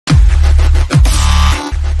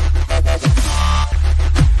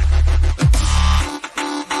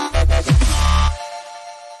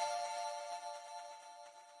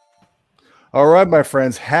All right, my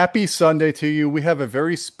friends, happy Sunday to you. We have a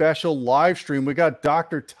very special live stream. We got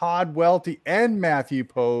Dr. Todd Welti and Matthew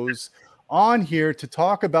Poes on here to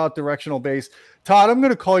talk about directional bass. Todd, I'm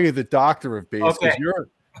going to call you the doctor of bass because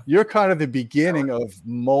you're kind of the beginning of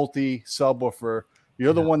multi-subwoofer.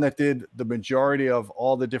 You're the one that did the majority of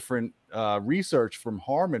all the different research from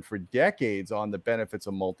Harman for decades on the benefits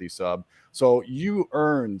of multi-sub. So you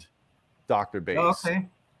earned Dr. Bass. Okay.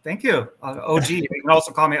 Thank you. OG. You can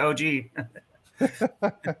also call me OG.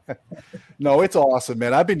 No, it's awesome,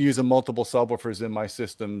 man. I've been using multiple subwoofers in my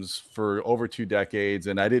systems for over 2 decades,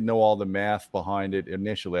 and I didn't know all the math behind it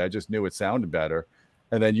initially. I just knew it sounded better.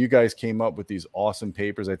 And then you guys came up with these awesome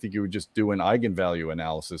papers. I think you were just doing eigenvalue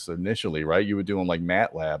analysis initially, right? You were doing like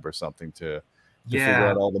MATLAB or something to figure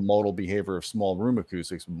out all the modal behavior of small room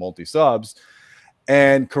acoustics with multi-subs.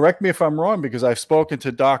 And correct me if I'm wrong, because I've spoken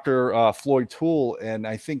to Dr. Floyd Toole, and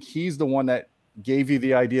I think he's the one that gave you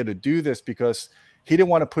the idea to do this because he didn't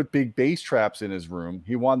want to put big bass traps in his room.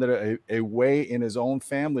 He wanted a way in his own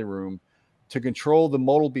family room to control the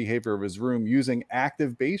modal behavior of his room using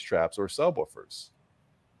active bass traps or subwoofers.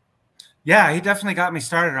 Yeah, he definitely got me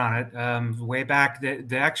started on it way back.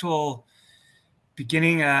 The actual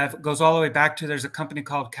beginning goes all the way back to, there's a company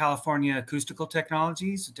called California Acoustical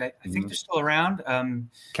Technologies. I think they're still around.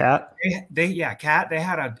 Cat? Cat. They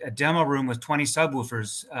had a demo room with 20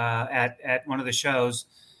 subwoofers at one of the shows.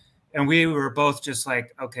 And we were both just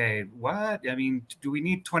like, okay, what? I mean, do we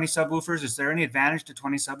need 20 subwoofers? Is there any advantage to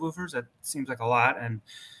 20 subwoofers? That seems like a lot. And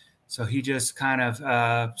so he just kind of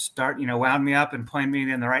wound me up and pointed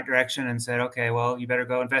me in the right direction and said, okay, well, you better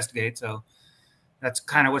go investigate. So that's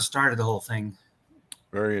kind of what started the whole thing.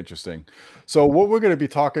 Very interesting. So what we're going to be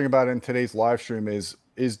talking about in today's live stream is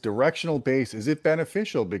directional bass. Is it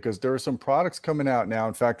beneficial? Because there are some products coming out now.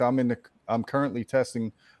 In fact, I'm currently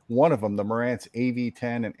testing one of them, the Marantz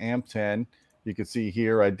AV10 and AMP10. You can see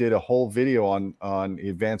here, I did a whole video on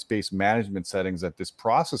advanced bass management settings that this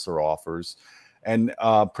processor offers. And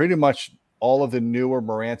pretty much all of the newer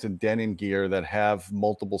Marantz and Denon gear that have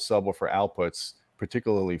multiple subwoofer outputs,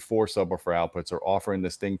 particularly 4 subwoofer outputs, are offering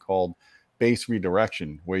this thing called bass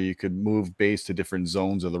redirection, where you could move bass to different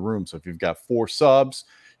zones of the room. So if you've got 4 subs,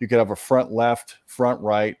 you could have a front left, front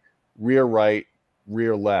right, rear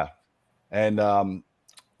left. And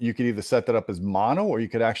you could either set that up as mono, or you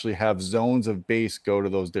could actually have zones of bass go to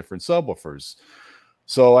those different subwoofers.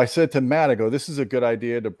 So I said to Matt, I go, this is a good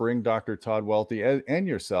idea to bring Dr. Todd Welti and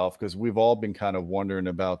yourself, because we've all been kind of wondering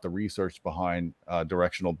about the research behind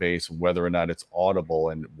directional bass, whether or not it's audible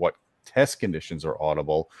and what test conditions are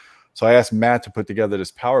audible. So I asked Matt to put together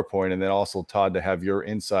this PowerPoint, and then also Todd to have your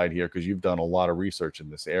insight here, because you've done a lot of research in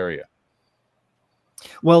this area.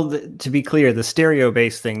 Well, to be clear, the stereo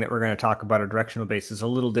bass thing that we're going to talk about, a directional bass, is a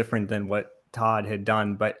little different than what Todd had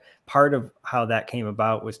done. But part of how that came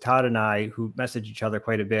about was Todd and I, who message each other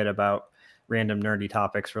quite a bit about random nerdy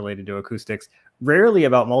topics related to acoustics, rarely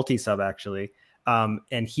about multi-sub actually.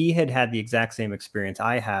 And he had the exact same experience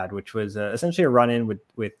I had, which was essentially a run-in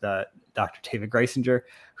with Dr. David Greisinger,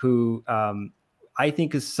 who I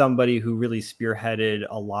think is somebody who really spearheaded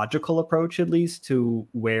a logical approach, at least, to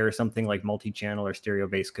where something like multi-channel or stereo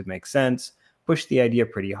bass could make sense, pushed the idea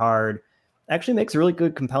pretty hard, actually makes a really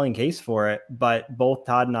good, compelling case for it. But both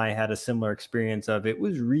Todd and I had a similar experience of it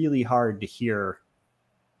was really hard to hear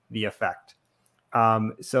the effect.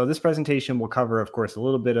 So this presentation will cover, of course, a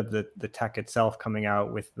little bit of the tech itself coming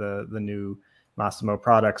out with the new Massimo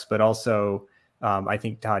products, but also I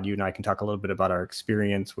think, Todd, you and I can talk a little bit about our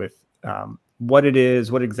experience with what it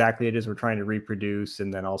is, what exactly it is we're trying to reproduce,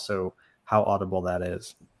 and then also how audible that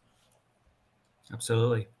is.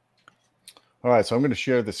 Absolutely. All right, so I'm going to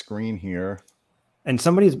share the screen here. And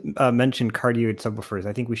somebody's mentioned cardioid subwoofers.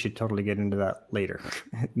 I think we should totally get into that later,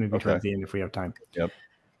 maybe towards the end if we have time. Yep.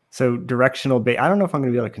 So directional bass. I don't know if I'm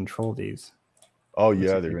going to be able to control these. Oh,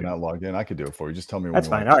 yeah, you're not logged in. I could do it for you. Just tell me when. That's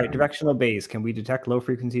fine. All right, directional bass. Can we detect low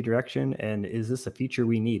frequency direction? And is this a feature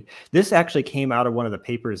we need? This actually came out of one of the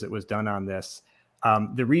papers that was done on this.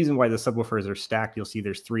 The reason why the subwoofers are stacked, you'll see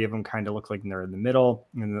there's 3 of them kind of look like they're in the middle,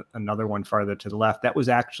 and another one farther to the left. That was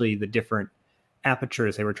actually the different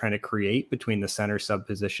apertures they were trying to create between the center sub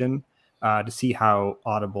position to see how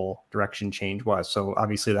audible direction change was. So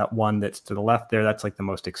obviously that one that's to the left there, that's like the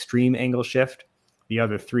most extreme angle shift. The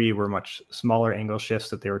other 3 were much smaller angle shifts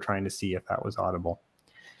that they were trying to see if that was audible.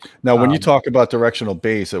 Now, when you talk about directional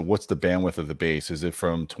bass, what's the bandwidth of the bass? Is it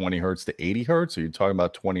from 20 hertz to 80 hertz? Are you talking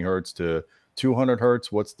about 20 hertz to 200 hertz?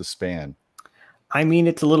 What's the span? I mean,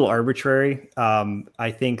 it's a little arbitrary.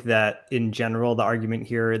 I think that in general, the argument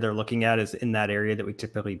here they're looking at is in that area that we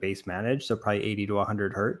typically bass manage. So probably 80 to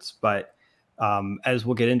 100 hertz. But As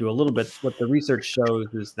we'll get into a little bit, what the research shows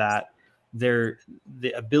is that the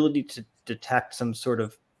ability to detect some sort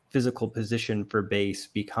of physical position for bass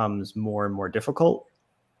becomes more and more difficult,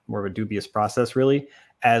 more of a dubious process, really,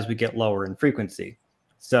 as we get lower in frequency.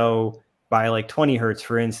 So by like 20 hertz,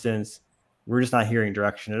 for instance, we're just not hearing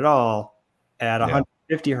direction at all. At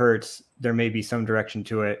 150 hertz, there may be some direction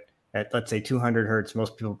to it. At, let's say, 200 hertz,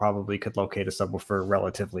 most people probably could locate a subwoofer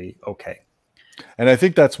relatively okay. And I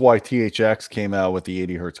think that's why THX came out with the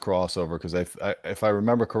 80 hertz crossover, because if I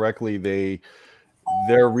remember correctly,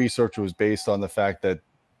 their research was based on the fact that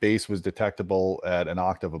bass was detectable at an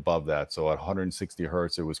octave above that. So at 160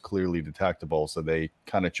 hertz, it was clearly detectable. So they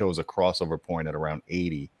kind of chose a crossover point at around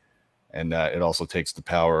 80. And it also takes the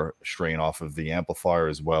power strain off of the amplifier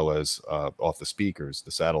as well as off the speakers,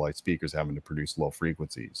 the satellite speakers having to produce low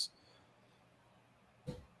frequencies.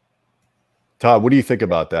 Todd, what do you think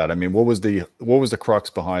about that? I mean, what was the crux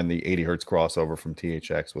behind the 80 hertz crossover from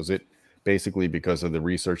THX? Was it basically because of the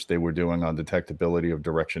research they were doing on detectability of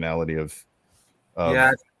directionality of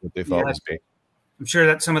what they thought was big? I'm sure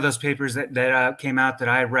that some of those papers that came out that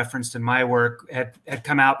I referenced in my work had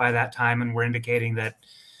come out by that time and were indicating that,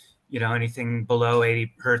 you know, anything below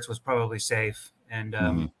 80 hertz was probably safe. And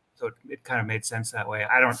so it kind of made sense that way.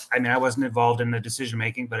 I mean, I wasn't involved in the decision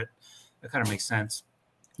making, but it kind of makes sense.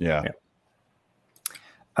 Yeah.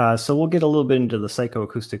 So we'll get a little bit into the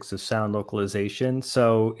psychoacoustics of sound localization.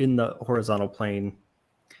 So in the horizontal plane,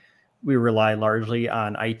 we rely largely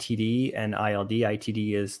on ITD and ILD.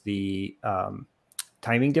 ITD is the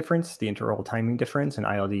timing difference, the interoral timing difference, and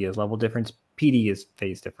ILD is level difference. PD is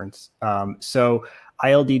phase difference. So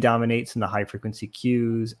ILD dominates in the high frequency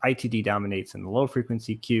cues, ITD dominates in the low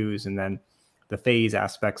frequency cues, and then the phase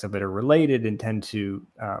aspects of it are related and tend to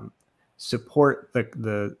support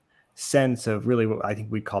the sense of really what I think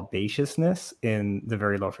we'd call bassousness in the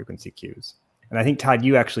very low frequency cues. And I think, Todd,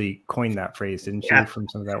 you actually coined that phrase, didn't you, from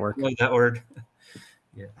some of that work? I love that word.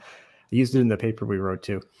 Yeah. I used it in the paper we wrote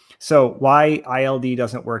too. So why ILD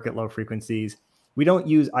doesn't work at low frequencies? We don't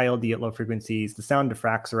use ILD at low frequencies. The sound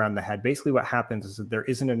diffracts around the head. Basically what happens is that there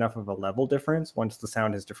isn't enough of a level difference once the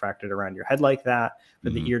sound has diffracted around your head like that for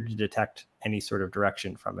the ear to detect any sort of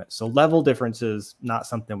direction from it. So level difference is not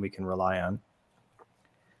something we can rely on.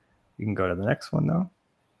 You can go to the next one though.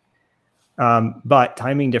 But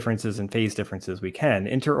timing differences and phase differences we can.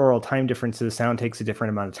 Interoral time differences, sound takes a different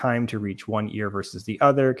amount of time to reach one ear versus the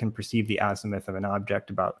other, can perceive the azimuth of an object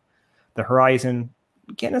about the horizon.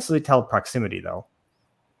 You can't necessarily tell proximity though.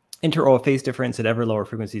 Interoral phase difference at ever lower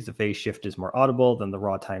frequencies, the phase shift is more audible than the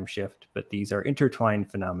raw time shift, but these are intertwined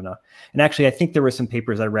phenomena. And actually, I think there were some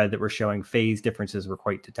papers I read that were showing phase differences were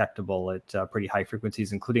quite detectable at pretty high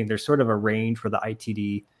frequencies, including there's sort of a range where the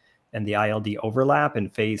ITD and the ILD overlap,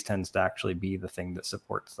 and phase tends to actually be the thing that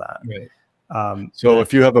supports that. Right. So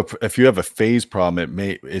if you have a phase problem,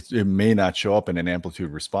 it may not show up in an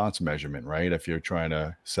amplitude response measurement, right? If you're trying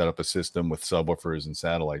to set up a system with subwoofers and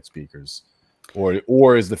satellite speakers,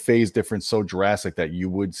 or is the phase difference so drastic that you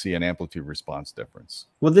would see an amplitude response difference?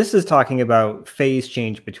 Well, this is talking about phase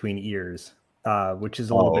change between ears, which is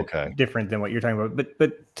a little bit different than what you're talking about.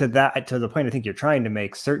 But to the point I think you're trying to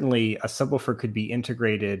make, certainly a subwoofer could be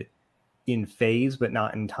integrated in phase, but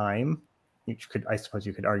not in time. I suppose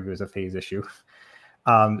you could argue as a phase issue,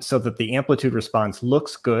 so that the amplitude response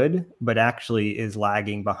looks good, but actually is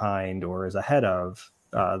lagging behind or is ahead of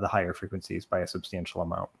the higher frequencies by a substantial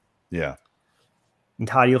amount. Yeah. And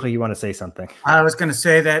Todd, you want to say something? I was going to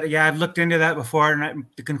say that, yeah, I've looked into that before, and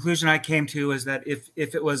the conclusion I came to is that if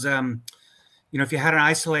it was, you know, if you had an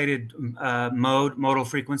isolated modal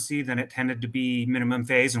frequency, then it tended to be minimum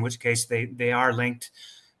phase, in which case they are linked.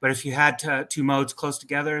 But if you had two modes close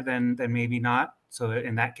together, then maybe not. So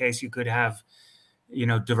in that case, you could have, you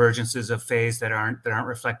know, divergences of phase that aren't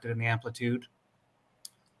reflected in the amplitude.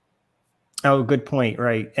 Oh, good point.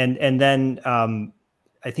 Right. And then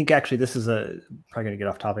I think actually this is probably going to get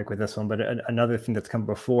off topic with this one, but another thing that's come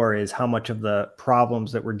before is how much of the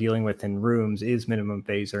problems that we're dealing with in rooms is minimum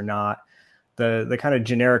phase or not. The kind of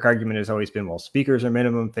generic argument has always been, well, speakers are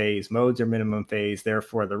minimum phase, modes are minimum phase,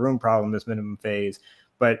 therefore the room problem is minimum phase.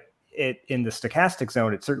 But in the stochastic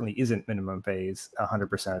zone, it certainly isn't minimum phase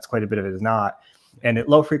 100%. It's quite a bit of it is not. And at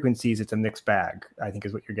low frequencies, it's a mixed bag, I think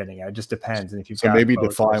is what you're getting at. It just depends. And if you've got maybe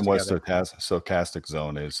define what stochastic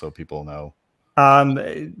zone is so people know.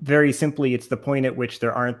 Very simply, it's the point at which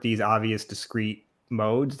there aren't these obvious discrete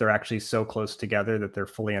modes. They're actually so close together that they're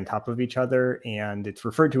fully on top of each other. And it's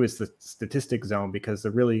referred to as the statistic zone because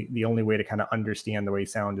the only way to kind of understand the way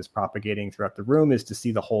sound is propagating throughout the room is to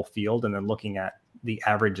see the whole field and then looking at the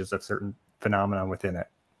averages of certain phenomena within it.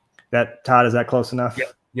 Todd, is that close enough?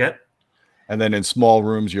 Yep. And then in small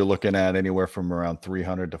rooms, you're looking at anywhere from around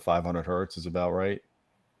 300 to 500 hertz is about right.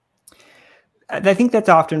 I think that's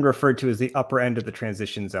often referred to as the upper end of the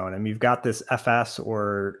transition zone. I mean, you've got this FS,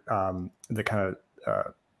 or the kind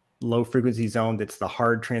of low frequency zone that's the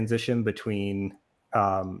hard transition between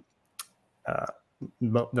the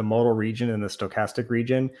modal region and the stochastic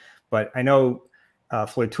region. But I know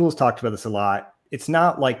Floyd Tools talked about this a lot. It's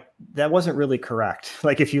not like that wasn't really correct.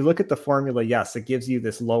 Like if you look at the formula, yes, it gives you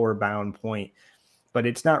this lower bound point, but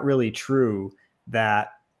it's not really true that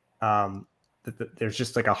there's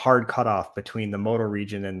just like a hard cutoff between the modal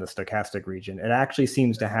region and the stochastic region. It actually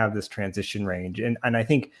seems to have this transition range. And I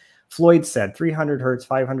think Floyd said 300 hertz,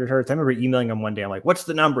 500 hertz. I remember emailing him one day. I'm like, what's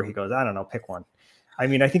the number? He goes, I don't know, pick one. I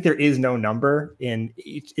mean, I think there is no number, and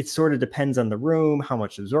it sort of depends on the room, how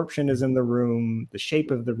much absorption is in the room, the shape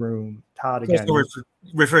of the room. Todd, again. So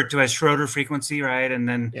referred to as Schroeder frequency, right? And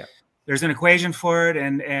then there's an equation for it.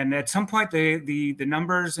 And at some point, the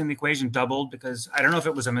numbers in the equation doubled, because I don't know if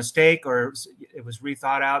it was a mistake or it was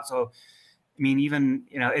rethought out. So, I mean, even,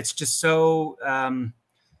 it's just so, I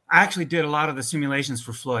actually did a lot of the simulations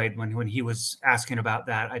for Floyd when he was asking about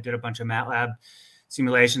that. I did a bunch of MATLAB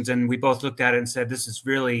simulations, and we both looked at it and said, this is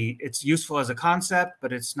really, it's useful as a concept,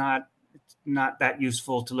 but it's not that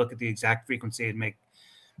useful to look at the exact frequency and make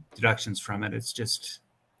deductions from it. It's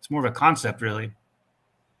more of a concept, really.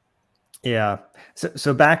 Yeah.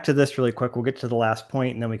 So back to this really quick. We'll get to the last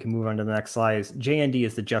point and then we can move on to the next slide. JND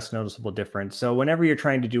is the just noticeable difference. So whenever you're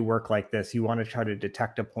trying to do work like this, you want to try to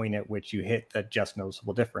detect a point at which you hit the just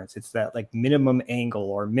noticeable difference. It's that like minimum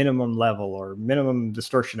angle or minimum level or minimum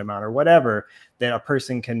distortion amount or whatever that a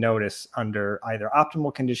person can notice under either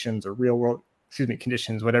optimal conditions or real world,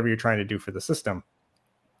 conditions, whatever you're trying to do for the system.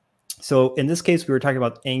 So in this case, we were talking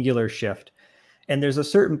about angular shift, and there's a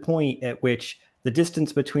certain point at which the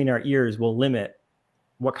distance between our ears will limit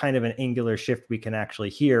what kind of an angular shift we can actually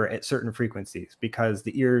hear at certain frequencies, because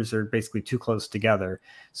the ears are basically too close together,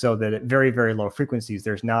 so that at very, very low frequencies,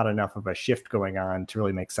 there's not enough of a shift going on to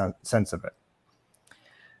really make sense of it.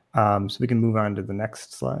 So we can move on to the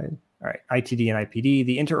next slide. All right, ITD and IPD.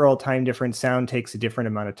 The interaural time difference. Sound takes a different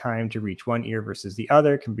amount of time to reach one ear versus the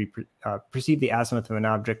other. Can be perceive the azimuth of an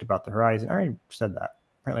object about the horizon. I already said that.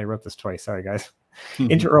 Apparently I wrote this twice. Sorry, guys.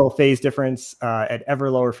 Interaural phase difference. At ever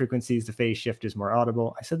lower frequencies, the phase shift is more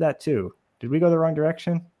audible. I said that too. Did we go the wrong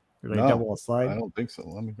direction? Or did I double a slide? I don't think so.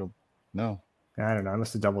 Let me go. No. I don't know. I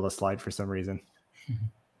must have doubled a slide for some reason.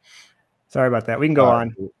 Sorry about that. We can go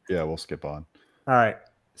on. Yeah, we'll skip on. All right.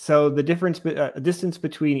 So the distance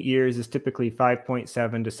between ears is typically 5.7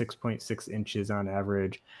 to 6.6 inches on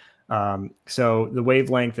average. So the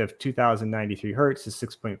wavelength of 2093 hertz is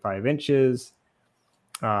 6.5 inches.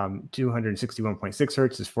 261.6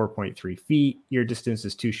 hertz is 4.3 feet. Ear distance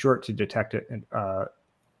is too short to detect it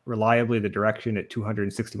reliably the direction at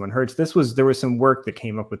 261 hertz. There was some work that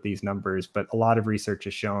came up with these numbers, but a lot of research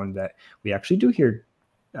has shown that we actually do hear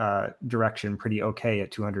direction pretty okay at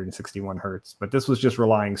 261 hertz. But this was just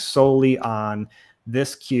relying solely on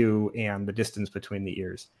this cue and the distance between the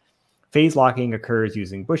ears. Phase locking occurs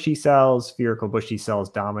using Bushy cells. Spherical Bushy cells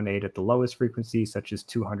dominate at the lowest frequency, such as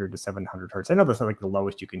 200 to 700 hertz. I know that's not like the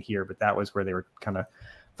lowest you can hear, but that was where they were kind of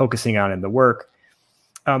focusing on in the work.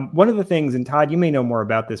 One of the things, and Todd, you may know more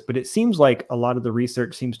about this, but it seems like a lot of the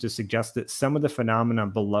research seems to suggest that some of the phenomena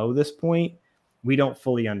below this point, we don't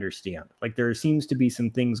fully understand. Like there seems to be some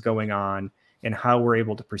things going on in how we're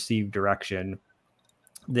able to perceive direction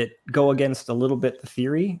that go against a little bit the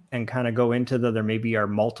theory and kind of go into there maybe are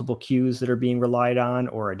multiple cues that are being relied on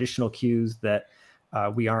or additional cues that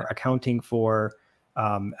we aren't accounting for.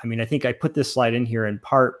 I mean, I think I put this slide in here in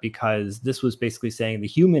part because this was basically saying the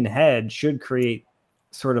human head should create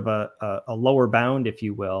sort of a lower bound, if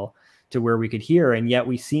you will, to where we could hear. And yet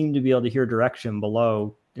we seem to be able to hear direction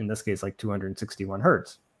below, in this case, like 261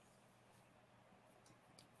 hertz.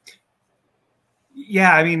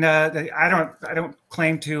 Yeah, I mean, I don't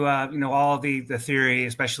claim to all the theory,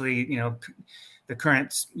 especially the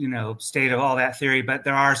current state of all that theory. But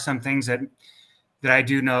there are some things that I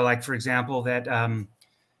do know, like for example, that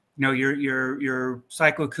your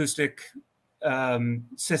psychoacoustic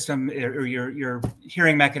system or your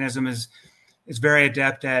hearing mechanism is very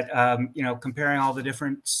adept at comparing all the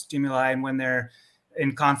different stimuli, and when they're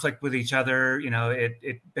in conflict with each other,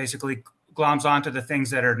 it basically gloms onto the things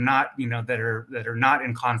that are not, that are not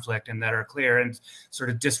in conflict and that are clear, and sort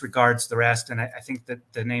of disregards the rest. And I think that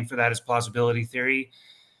the name for that is plausibility theory.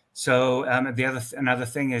 So another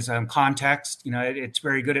thing is context. It's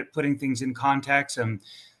very good at putting things in context.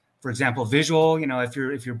 for example, visual. You know, if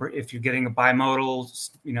you're getting a bimodal,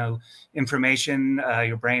 you know, information,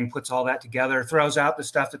 your brain puts all that together, throws out the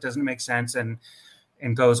stuff that doesn't make sense, and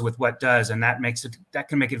goes with what does, and that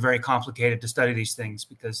can make it very complicated to study these things,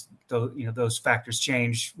 because those factors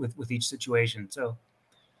change with each situation. So,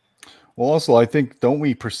 well, also, I think, don't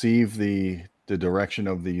we perceive the direction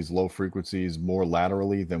of these low frequencies more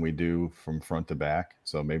laterally than we do from front to back?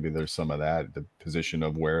 So maybe there's some of that, the position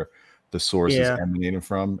of where the source is emanating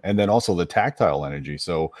from, and then also the tactile energy.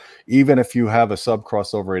 So even if you have a sub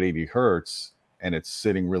crossover at 80 hertz and it's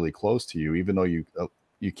sitting really close to you, even though you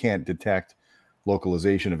can't detect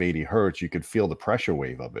localization of 80 hertz, you could feel the pressure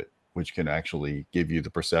wave of it, which can actually give you the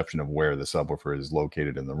perception of where the subwoofer is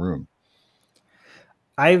located in the room.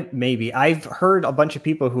 I've heard a bunch of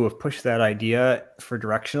people who have pushed that idea for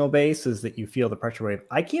directional bass, is that you feel the pressure wave.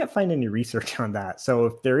 I can't find any research on that. So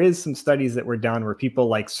if there is some studies that were done where people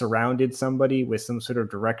like surrounded somebody with some sort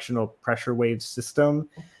of directional pressure wave system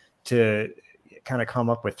to kind of come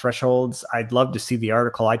up with thresholds, I'd love to see the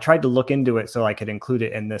article. I tried to look into it so I could include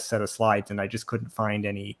it in this set of slides, and I just couldn't find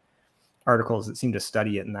any articles that seem to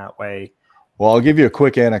study it in that way. Well, I'll give you a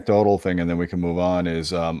quick anecdotal thing and then we can move on.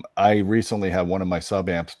 Is I recently had one of my sub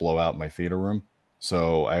amps blow out in my theater room.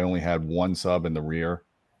 So I only had one sub in the rear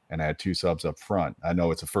and I had two subs up front. I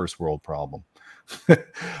know it's a first world problem.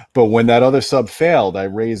 But when that other sub failed, I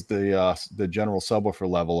raised the general subwoofer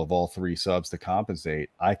level of all three subs to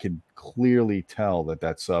compensate. I could clearly tell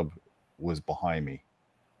that sub was behind me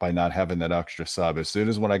by not having that extra sub. As soon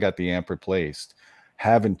as when I got the amp replaced,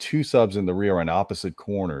 having two subs in the rear on opposite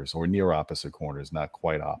corners, or near opposite corners, not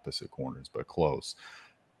quite opposite corners, but close,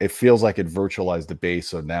 it feels like it virtualized the bass.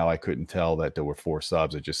 So now I couldn't tell that there were four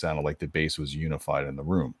subs. It just sounded like the bass was unified in the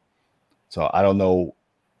room. So I don't know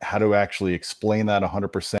how to actually explain that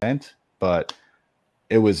 100%, but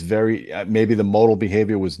it was very, maybe the modal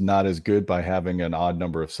behavior was not as good by having an odd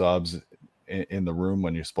number of subs in the room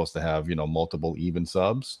when you're supposed to have, multiple even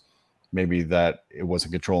subs. Maybe that it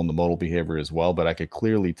wasn't controlling the modal behavior as well, but I could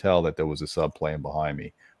clearly tell that there was a sub playing behind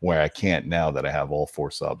me, where I can't now that I have all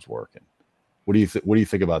four subs working. What do you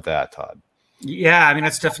think about that, Todd? Yeah, I mean,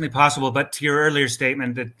 that's definitely possible. But to your earlier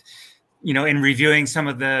statement that, in reviewing some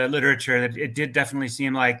of the literature, that it did definitely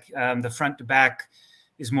seem like the front to back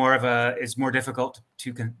is more difficult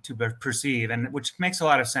to perceive, and which makes a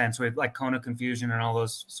lot of sense with like Kona confusion and all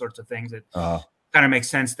those sorts of things. That kind of makes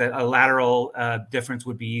sense that a lateral difference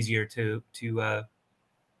would be easier to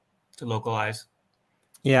localize.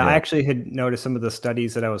 Yeah, I actually had noticed some of the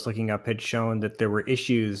studies that I was looking up had shown that there were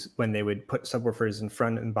issues when they would put subwoofers in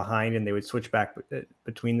front and behind, and they would switch back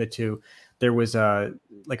between the two. There was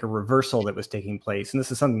like a reversal that was taking place, and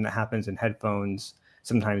this is something that happens in headphones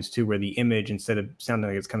sometimes too, where the image, instead of sounding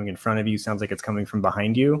like it's coming in front of you, sounds like it's coming from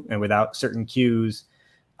behind you, and without certain cues,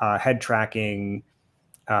 head tracking,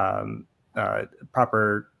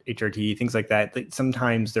 proper HRT, things like that.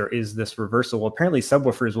 Sometimes there is this reversal. Well, apparently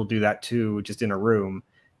subwoofers will do that too, just in a room,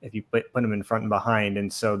 if you put them in front and behind.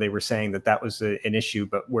 And so they were saying that was an issue,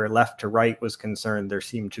 but where left to right was concerned, there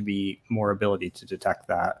seemed to be more ability to detect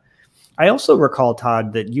that. I also recall,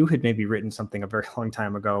 Todd, that you had maybe written something a very long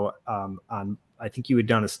time ago on, I think you had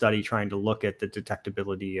done a study trying to look at the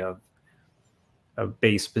detectability of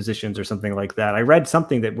bass positions or something like that. I read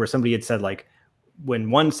something where somebody had said, like,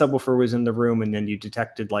 when one subwoofer was in the room and then you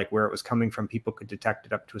detected like where it was coming from, people could detect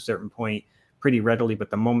it up to a certain point pretty readily.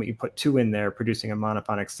 But the moment you put two in there producing a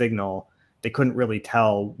monophonic signal, they couldn't really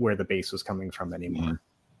tell where the bass was coming from anymore.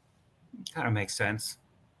 Kind of makes sense.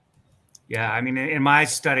 Yeah, I mean, in my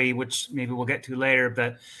study, which maybe we'll get to later,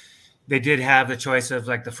 but they did have the choice of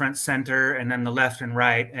like the front, center, and then the left and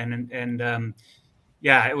right, and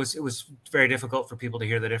yeah, it was very difficult for people to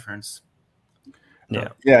hear the difference.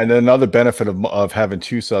 Yeah, and another benefit of having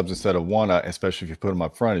two subs instead of one, especially if you put them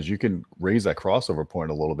up front, is you can raise that crossover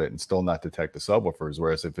point a little bit and still not detect the subwoofers.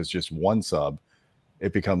 Whereas if it's just one sub,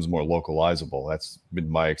 it becomes more localizable. That's been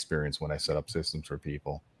my experience when I set up systems for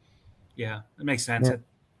people. Yeah, it makes sense.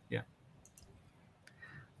 Yeah.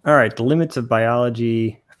 All right, the limits of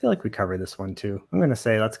biology. I feel like we covered this one too. I'm going to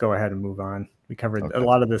say let's go ahead and move on. We covered a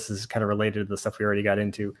lot of this is kind of related to the stuff we already got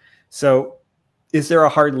into. So, is there a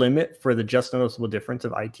hard limit for the just noticeable difference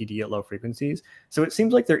of ITD at low frequencies? So it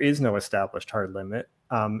seems like there is no established hard limit.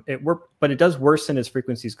 But it does worsen as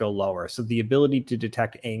frequencies go lower. So the ability to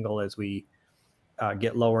detect angle as we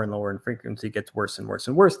get lower and lower in frequency gets worse and worse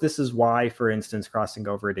and worse. This is why, for instance, crossing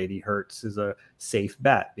over at 80 hertz is a safe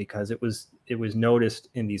bet, because it was noticed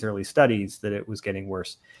in these early studies that it was getting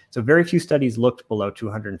worse. So very few studies looked below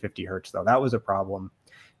 250 hertz, though. That was a problem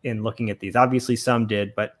in looking at these. Obviously, some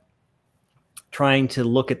did, but trying to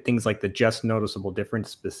look at things like the just noticeable difference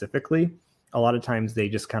specifically, a lot of times they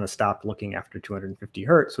just kind of stopped looking after 250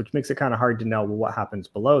 hertz, which makes it kind of hard to know, well, what happens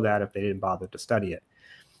below that if they didn't bother to study it.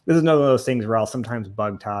 This is one of those things where I'll sometimes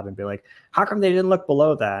bug Todd and be like, how come they didn't look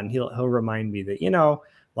below that? And he'll remind me that, you know,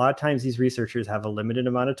 a lot of times these researchers have a limited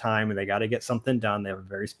amount of time and they got to get something done. They have a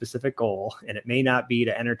very specific goal, and it may not be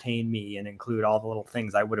to entertain me and include all the little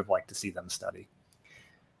things I would have liked to see them study.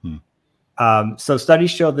 So studies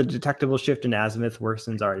show the detectable shift in azimuth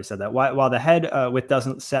worsens. I already said that. While the head width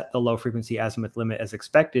doesn't set the low frequency azimuth limit as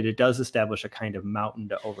expected, it does establish a kind of mountain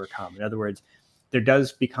to overcome. In other words, there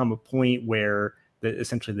does become a point where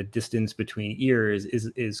essentially the distance between ears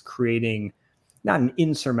is creating not an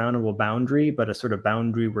insurmountable boundary, but a sort of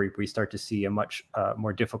boundary where we start to see a much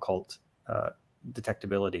more difficult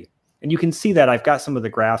detectability. And you can see that. I've got some of the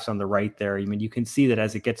graphs on the right there. I mean, you can see that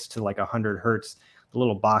as it gets to like 100 hertz, the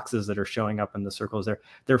little boxes that are showing up in the circles there,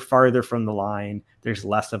 they're farther from the line. There's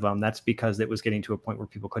less of them. That's because it was getting to a point where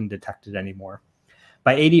people couldn't detect it anymore.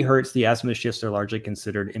 By 80 hertz, the azimuth shifts are largely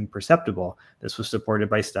considered imperceptible. This was supported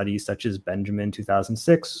by studies such as Benjamin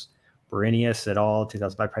 2006, Berenius et al.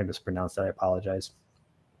 2005. I probably mispronounced that. I apologize.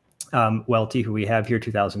 Welti, who we have here,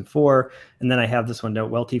 2004. And then I have this one note.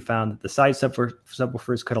 Welti found that the side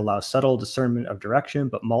subwoofers could allow subtle discernment of direction,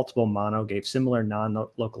 but multiple mono gave similar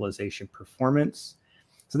non-localization performance.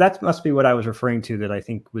 So that must be what I was referring to that I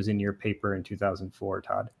think was in your paper in 2004,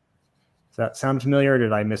 Todd. Does that sound familiar, or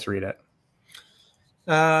did I misread it?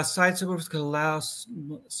 Side subwoofers could allow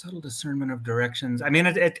subtle discernment of directions. I mean,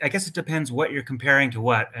 I guess it depends what you're comparing to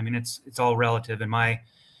what. I mean, it's all relative. In my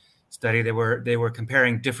study, they were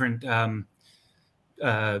comparing different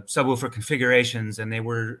subwoofer configurations, and they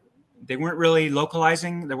weren't really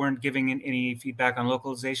localizing. They weren't giving any feedback on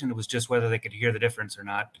localization. It was just whether they could hear the difference or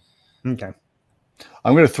not. Okay.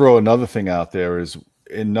 I'm going to throw another thing out there is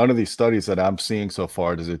in none of these studies that I'm seeing so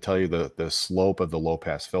far does it tell you the slope of the low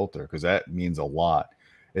pass filter, because that means a lot.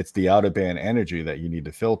 It's the out of band energy that you need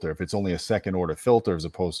to filter. If it's only a second order filter as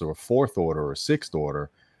opposed to a fourth order or a sixth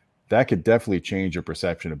order, that could definitely change your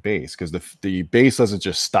perception of bass, because the bass doesn't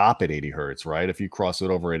just stop at 80 hertz, right? If you cross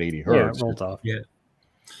it over at 80 hertz, yeah, it rolls off. Yeah.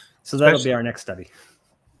 So that'll be our next study.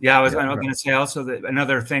 Yeah, I was going to say also that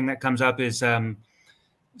another thing that comes up is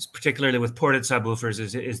particularly with ported subwoofers,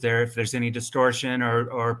 is there, if there's any distortion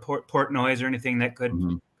or port noise or anything that could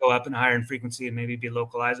go up and higher in frequency and maybe be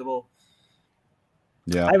localizable.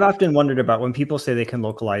 Yeah, I've often wondered about when people say they can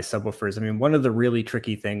localize subwoofers. I mean, one of the really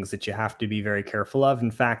tricky things that you have to be very careful of. In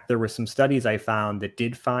fact, there were some studies I found that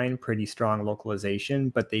did find pretty strong localization,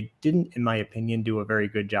 but they didn't, in my opinion, do a very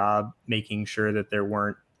good job making sure that there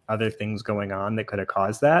weren't other things going on that could have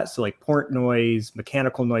caused that. So like port noise,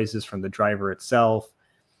 mechanical noises from the driver itself,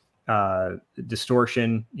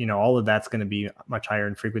 distortion, you know, all of that's going to be much higher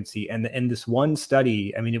in frequency. And this one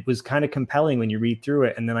study, I mean, it was kind of compelling when you read through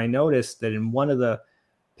it. And then I noticed that in one of the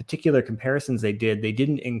particular comparisons they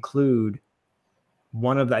didn't include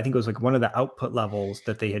one of the, I think it was like one of the output levels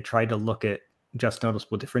that they had tried to look at just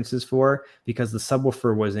noticeable differences for, because the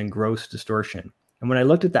subwoofer was in gross distortion. And when I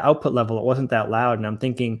looked at the output level, it wasn't that loud. And I'm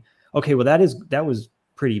thinking, okay, well, that was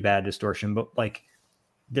pretty bad distortion, but like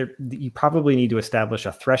you probably need to establish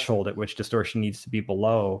a threshold at which distortion needs to be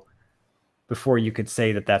below before you could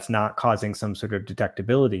say that that's not causing some sort of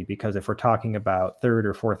detectability. Because if we're talking about third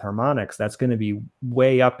or fourth harmonics, that's going to be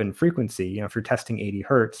way up in frequency. You know, if you're testing 80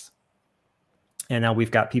 hertz, and now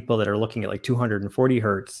we've got people that are looking at like 240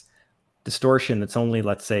 hertz distortion that's only,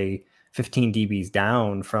 let's say, 15 dBs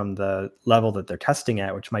down from the level that they're testing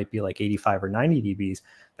at, which might be like 85 or 90 dBs,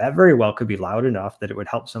 that very well could be loud enough that it would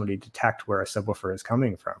help somebody detect where a subwoofer is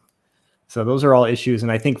coming from. So those are all issues.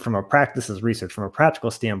 And I think from a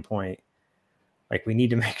practical standpoint, like we need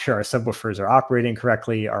to make sure our subwoofers are operating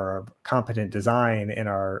correctly, are of competent design, and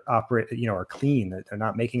are clean, that they're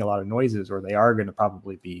not making a lot of noises, or they are going to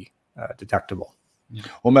probably be detectable.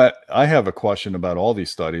 Well, Matt, I have a question about all these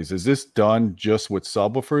studies. Is this done just with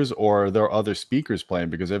subwoofers, or are there other speakers playing?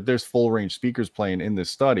 Because if there's full range speakers playing in this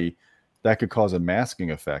study, that could cause a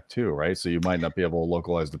masking effect too, right? So you might not be able to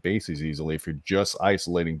localize the basses easily if you're just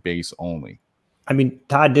isolating bass only. I mean,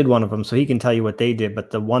 Todd did one of them, so he can tell you what they did.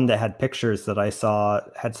 But the one that had pictures that I saw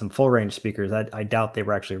had some full range speakers. I doubt they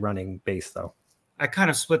were actually running bass, though. I kind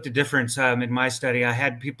of split the difference in my study. I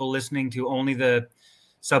had people listening to only the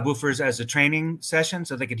subwoofers as a training session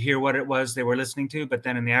so they could hear what it was they were listening to. But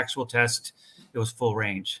then in the actual test, it was full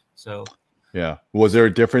range. So, yeah. Was there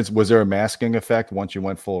a difference? Was there a masking effect once you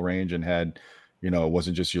went full range and had, you know, it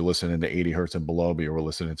wasn't just you listening to 80 hertz and below, but you were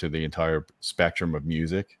listening to the entire spectrum of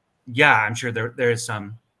music? Yeah, I'm sure there is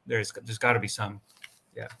some. There's got to be some.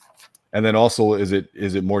 Yeah. And then also, is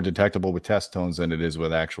it more detectable with test tones than it is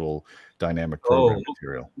with actual dynamic program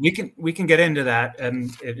material? We can get into that,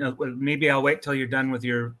 and maybe I'll wait till you're done with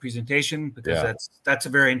your presentation, because that's a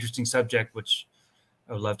very interesting subject, which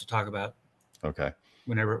I would love to talk about. Okay.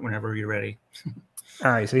 Whenever you're ready.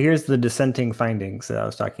 All right. So here's the dissenting findings that I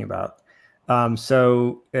was talking about.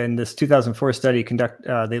 So in this 2004 study,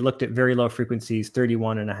 they looked at very low frequencies,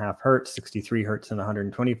 31.5 hertz, 63 hertz, and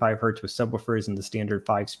 125 hertz with subwoofers in the standard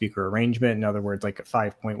 5-speaker arrangement. In other words, like a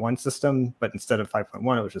 5.1 system, but instead of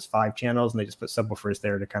 5.1, it was just 5 channels, and they just put subwoofers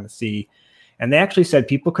there to kind of see. And they actually said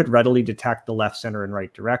people could readily detect the left, center, and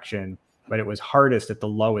right direction, but it was hardest at the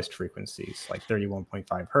lowest frequencies, like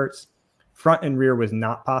 31.5 hertz. Front and rear was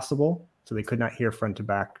not possible, so they could not hear front to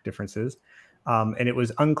back differences. And it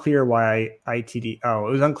was unclear why it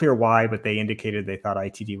was unclear why, but they indicated they thought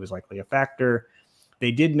ITD was likely a factor.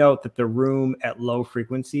 They did note that the room at low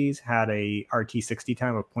frequencies had a RT60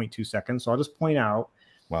 time of 0.2 seconds. So I'll just point out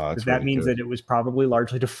that means that it was probably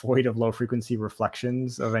largely devoid of low frequency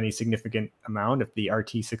reflections of any significant amount. If the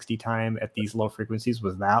RT60 time at these low frequencies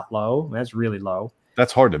was that low, that's really low.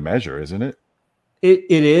 That's hard to measure, isn't it?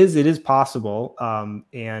 It is possible.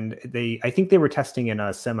 And I think they were testing in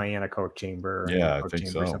a semi-anechoic chamber. Yeah, I think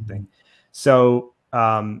so. Or something. So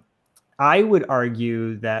I would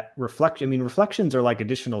argue that reflections are like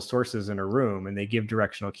additional sources in a room, and they give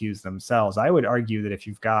directional cues themselves. I would argue that if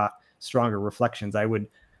you've got stronger reflections, I would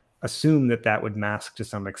assume that would mask to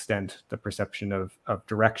some extent the perception of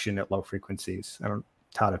direction at low frequencies.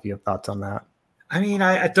 Todd, if you have thoughts on that. I mean,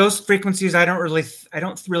 at those frequencies, I don't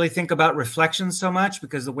really think about reflections so much,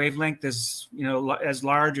 because the wavelength is, as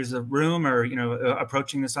large as a room, or,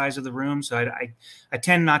 approaching the size of the room. So I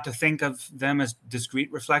tend not to think of them as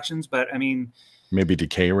discrete reflections, but I mean, maybe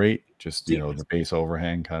decay rate, just, the base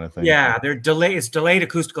overhang kind of thing. Yeah. It's delayed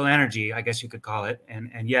acoustical energy, I guess you could call it.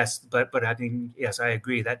 And yes, but I mean, yes, I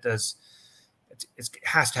agree. It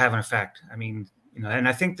has to have an effect. I mean, and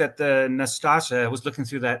I think that the Nastasa, I was looking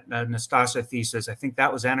through that Nastasa thesis. I think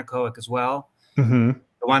that was anechoic as well. Mm-hmm.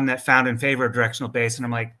 The one that found in favor of directional bass. And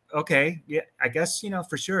I'm like, okay, yeah, I guess,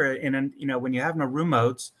 for sure. And, when you have no room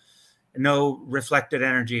modes, no reflected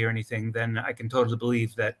energy or anything, then I can totally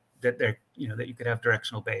believe that they're, that you could have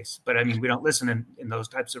directional bass. But I mean, we don't listen in those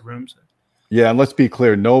types of rooms. Yeah, and let's be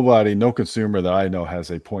clear, no consumer that I know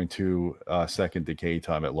has a 0.2 second decay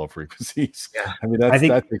time at low frequencies. Yeah. I mean,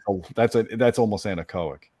 that's almost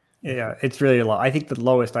anechoic. Yeah, it's really low. I think the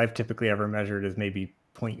lowest I've typically ever measured is maybe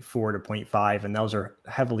 0.4 to 0.5, and those are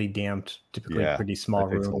heavily damped, typically pretty small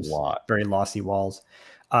rooms, very lossy walls.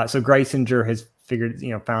 So Greisinger has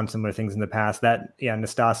found similar things in the past. That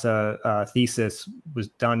Nastasa thesis was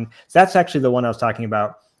done. So that's actually the one I was talking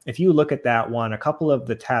about. If you look at that one, a couple of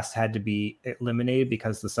the tests had to be eliminated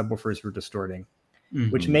because the subwoofers were distorting,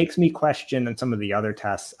 which makes me question on some of the other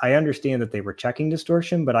tests. I understand that they were checking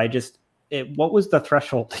distortion, but what was the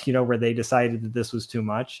threshold, where they decided that this was too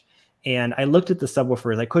much? And I looked at the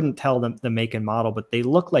subwoofers. I couldn't tell them the make and model, but they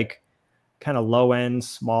look like kind of low end,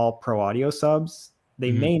 small pro audio subs.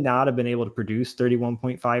 They may not have been able to produce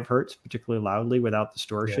 31.5 hertz particularly loudly without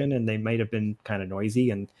distortion, and they might have been kind of noisy.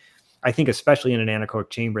 And I think especially in an anechoic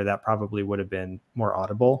chamber, that probably would have been more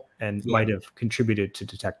audible and might have contributed to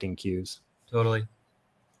detecting cues. Totally.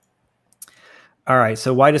 All right.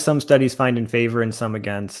 So why do some studies find in favor and some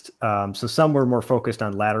against? So some were more focused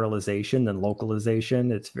on lateralization than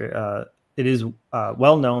localization. It is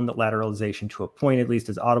well known that lateralization to a point at least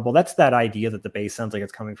is audible. That's that idea that the bass sounds like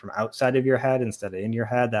it's coming from outside of your head instead of in your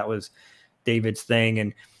head. That was David's thing.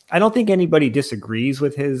 And I don't think anybody disagrees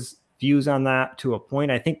with his views on that to a point.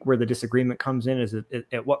 I think where the disagreement comes in is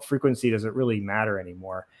at what frequency does it really matter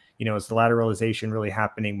anymore? Is the lateralization really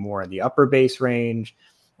happening more in the upper bass range,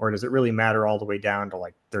 or does it really matter all the way down to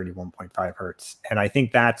like 31.5 hertz? And I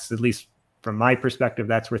think that's, at least from my perspective,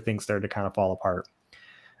 that's where things start to kind of fall apart.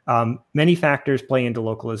 Many factors play into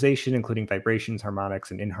localization, including vibrations,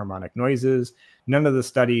 harmonics, and inharmonic noises. None of the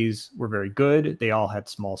studies were very good. They all had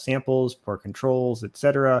small samples, poor controls,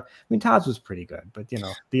 etc. I mean, Todd's was pretty good, but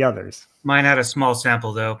the others. Mine had a small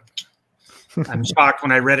sample, though. I'm shocked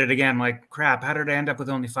when I read it again. Like, crap, how did I end up with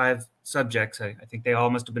only 5 subjects? I think they all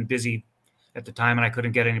must have been busy at the time, and I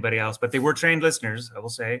couldn't get anybody else. But they were trained listeners, I will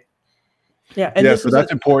say. Yeah, so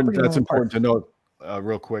that's important. That's important to note.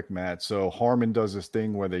 Real quick, Matt. So Harman does this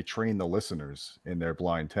thing where they train the listeners in their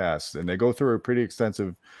blind tests, and they go through a pretty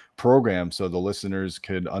extensive program so the listeners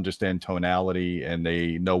could understand tonality and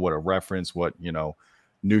they know what a reference, what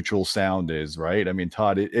neutral sound is, right? I mean,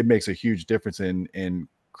 Todd, it makes a huge difference in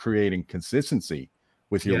creating consistency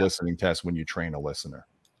with your listening test when you train a listener.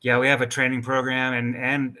 Yeah, we have a training program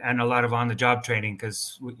and a lot of on-the-job training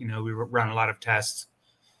because we run a lot of tests.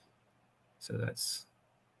 So that's.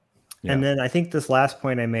 Yeah. And then I think this last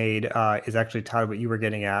point I made is actually, Todd, what you were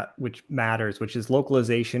getting at, which matters, which is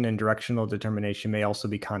localization and directional determination may also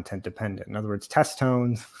be content dependent. In other words, test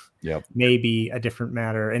tones may be a different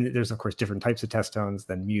matter. And there's, of course, different types of test tones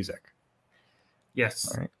than music.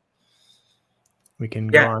 Yes. All right. We can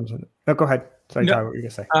go on to. Oh, go ahead. Sorry, Todd, what were you going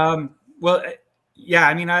to say? Well, yeah,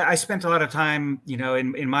 I mean, I spent a lot of time,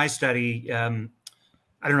 in my study.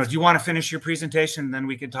 I don't know. Do you want to finish your presentation, and then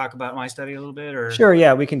we could talk about my study a little bit? Or sure,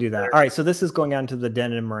 yeah, we can do that. All right, so this is going on to the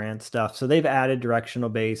Denon and Marantz stuff. So they've added directional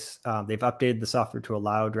bass. They've updated the software to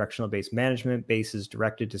allow directional bass management. Bass is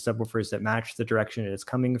directed to subwoofers that match the direction it is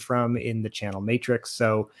coming from in the channel matrix.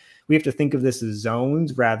 So we have to think of this as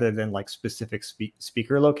zones rather than like specific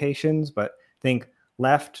speaker locations. But think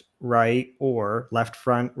left, right, or left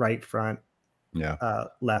front, left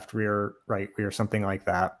rear, right rear, something like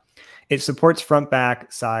that. It supports front,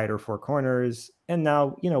 back, side, or four corners. And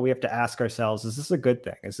now, we have to ask ourselves, is this a good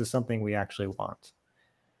thing? Is this something we actually want?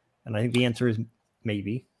 And I think the answer is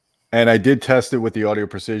maybe. And I did test it with the audio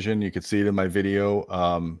precision. You could see it in my video.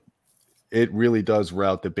 It really does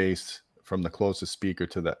route the bass from the closest speaker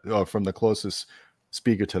to that, subwoofer.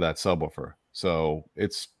 So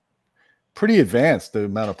it's pretty advanced, the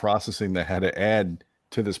amount of processing they had to add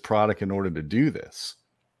to this product in order to do this.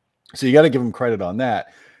 So you got to give them credit on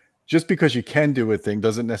that. Just because you can do a thing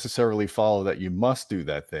doesn't necessarily follow that you must do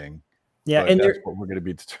that thing. Yeah, and that's what we're going to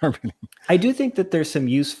be determining. I do think that there's some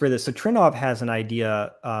use for this. So Trinov has an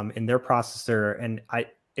idea in their processor, and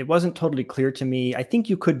it wasn't totally clear to me. I think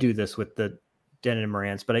you could do this with the Denon and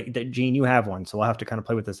Marantz, but Gene, you have one, so we'll have to kind of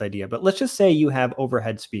play with this idea. But let's just say you have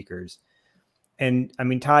overhead speakers. And I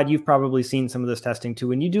mean, Todd, you've probably seen some of this testing too.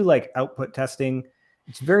 When you do like output testing,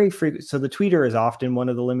 it's very frequent. So the tweeter is often one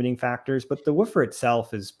of the limiting factors, but the woofer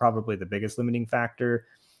itself is probably the biggest limiting factor.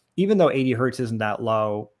 Even though 80 hertz isn't that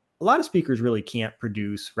low, a lot of speakers really can't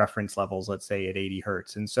produce reference levels, let's say at 80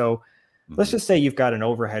 hertz. And so let's just say you've got an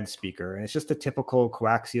overhead speaker and it's just a typical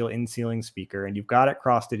coaxial in-ceiling speaker and you've got it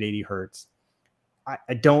crossed at 80 hertz.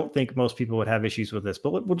 I don't think most people would have issues with this,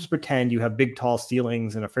 but we'll just pretend you have big, tall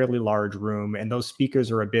ceilings in a fairly large room and those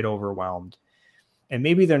speakers are a bit overwhelmed. And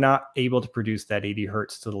maybe they're not able to produce that 80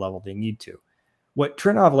 hertz to the level they need to. What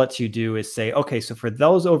Trinov lets you do is say, okay, so for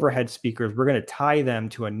those overhead speakers, we're going to tie them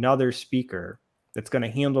to another speaker that's going to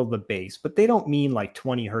handle the bass. But they don't mean like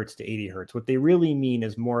 20 hertz to 80 hertz. What they really mean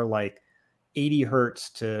is more like 80 hertz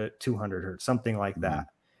to 200 hertz, something like that,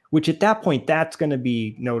 which at that point, that's going to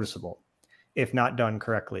be noticeable if not done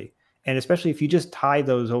correctly. And especially if you just tie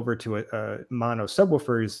those over to a mono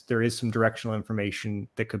subwoofers, there is some directional information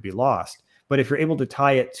that could be lost. But if you're able to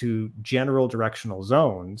tie it to general directional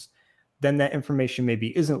zones, then that information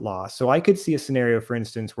maybe isn't lost. So I could see a scenario, for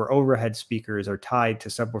instance, where overhead speakers are tied to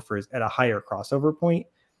subwoofers at a higher crossover point,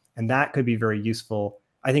 and that could be very useful.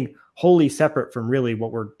 I think wholly separate from really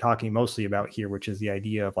what we're talking mostly about here, which is the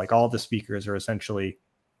idea of like all the speakers are essentially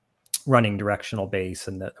running directional bass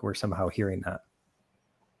and that we're somehow hearing that.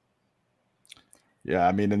 Yeah,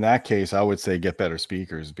 I mean, in that case, I would say get better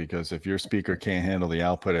speakers, because if your speaker can't handle the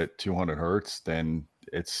output at 200 hertz, then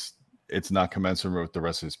it's not commensurate with the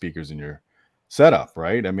rest of the speakers in your setup,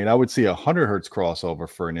 right? I mean, I would see 100 hertz crossover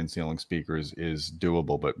for an in-ceiling speaker is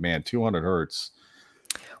doable, but man, 200 hertz.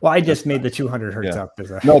 Well, I just made the 200 hertz up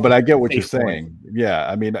as a no, but I get what you're saying.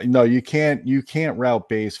 Yeah, I mean, no, you can't route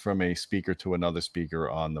bass from a speaker to another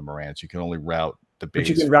speaker on the Marantz. You can only route the bass. But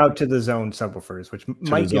you can route to the zone subwoofers, which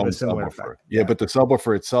might give a similar effect. Yeah, but the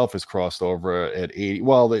subwoofer itself is crossed over at 80.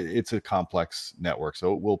 Well, it's a complex network,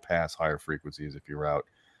 so it will pass higher frequencies if you route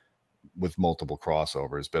with multiple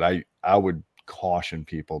crossovers. But I would caution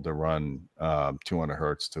people to run 200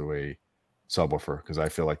 hertz to a subwoofer, because I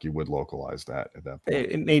feel like you would localize that at that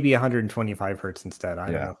point. It may be 125 hertz instead.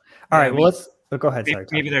 I don't know. All right, well, let's go ahead. Sorry,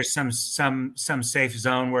 maybe there's some safe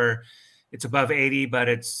zone where it's above 80, but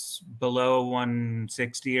it's below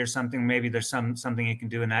 160 or something. Maybe there's something you can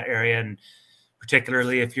do in that area, and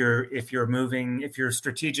particularly if you're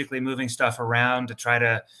strategically moving stuff around to try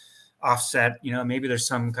to offset, maybe there's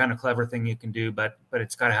some kind of clever thing you can do, but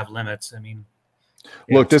it's got to have limits. I mean,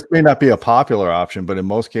 look, this may not be a popular option, but in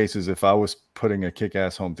most cases, if I was putting a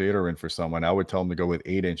kick-ass home theater in for someone, I would tell them to go with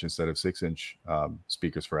 8-inch instead of 6-inch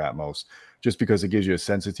speakers for Atmos, just because it gives you a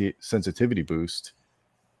sensitivity boost,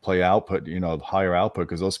 play output, higher output,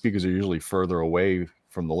 because those speakers are usually further away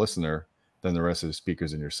from the listener than the rest of the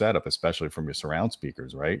speakers in your setup, especially from your surround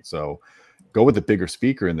speakers, right? So go with the bigger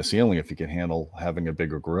speaker in the ceiling if you can handle having a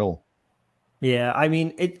bigger grill. Yeah, I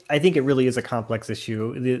mean, I think it really is a complex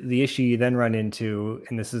issue. The issue you then run into,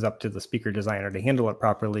 and this is up to the speaker designer to handle it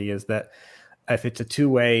properly, is that if it's a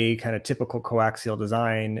two-way kind of typical coaxial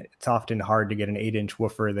design, it's often hard to get an 8-inch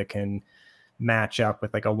woofer that can match up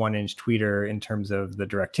with like a 1-inch tweeter in terms of the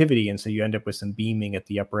directivity. And so you end up with some beaming at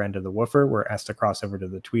the upper end of the woofer where it has to cross over to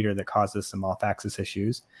the tweeter that causes some off-axis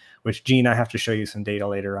issues, which, Gene, I have to show you some data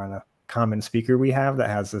later on a common speaker we have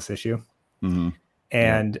that has this issue. Mm-hmm.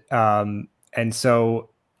 And so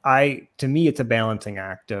to me, it's a balancing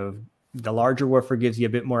act of the larger woofer gives you a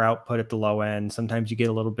bit more output at the low end. Sometimes you get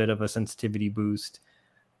a little bit of a sensitivity boost.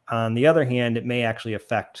 On the other hand, it may actually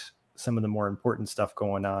affect some of the more important stuff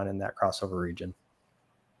going on in that crossover region.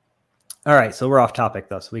 All right, so we're off topic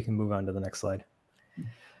though, so we can move on to the next slide.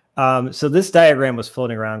 So this diagram was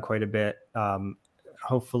floating around quite a bit.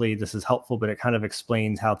 Hopefully this is helpful, but it kind of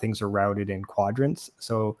explains how things are routed in quadrants.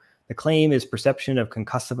 So the claim is perception of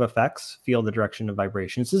concussive effects, feel the direction of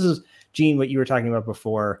vibrations. This is, Gene, what you were talking about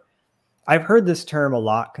before. I've heard this term a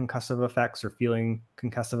lot, concussive effects or feeling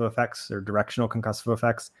concussive effects or directional concussive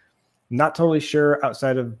effects. I'm not totally sure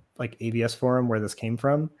outside of like AVS forum where this came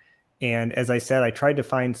from. And as I said, I tried to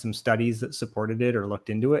find some studies that supported it or looked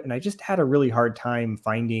into it. And I just had a really hard time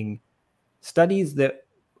finding studies that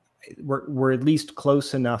were at least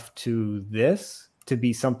close enough to this to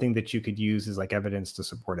be something that you could use as like evidence to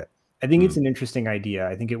support it. I think it's an interesting idea.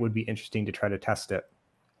 I think it would be interesting to try to test it.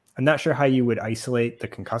 I'm not sure how you would isolate the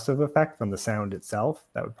concussive effect from the sound itself.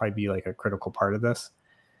 That would probably be like a critical part of this.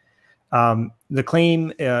 The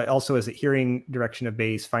claim also is that hearing direction of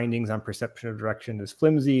bass, findings on perception of direction is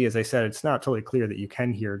flimsy. As I said, it's not totally clear that you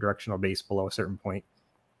can hear directional bass below a certain point.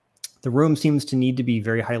 The room seems to need to be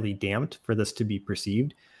very highly damped for this to be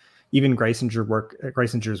perceived. Even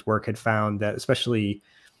Greisinger's work had found that especially,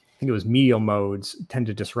 I think it was medial modes, tend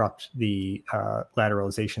to disrupt the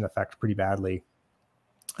lateralization effect pretty badly.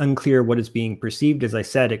 Unclear what is being perceived. As I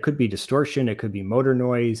said, it could be distortion, it could be motor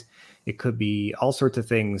noise, it could be all sorts of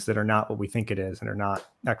things that are not what we think it is and are not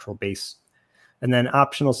actual bass. And then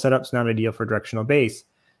optional setups not ideal for directional bass.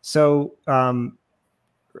 So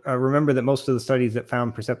remember that most of the studies that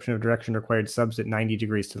found perception of direction required subs at 90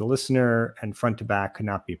 degrees to the listener and front to back could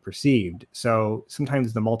not be perceived. So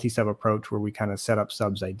sometimes the multi-sub approach where we kind of set up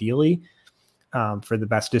subs ideally for the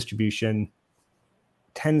best distribution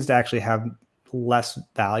tends to actually have less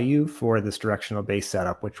value for this directional bass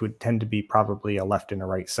setup, which would tend to be probably a left and a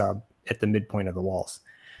right sub at the midpoint of the walls.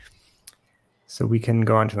 So we can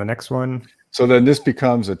go on to the next one. So then this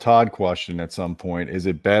becomes a Todd question at some point. Is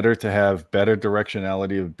it better to have better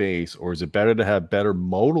directionality of bass, or is it better to have better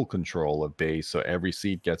modal control of bass so every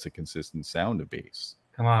seat gets a consistent sound of bass?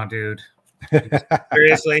 Come on, dude.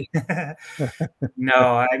 Seriously?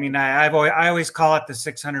 No, I mean, I always call it the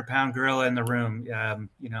 600-pound gorilla in the room.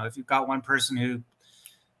 You know, if you've got one person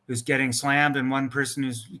who's getting slammed and one person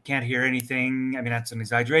who's can't hear anything, I mean, that's an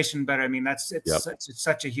exaggeration, but I mean, it's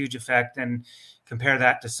such a huge effect. And compare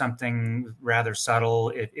that to something rather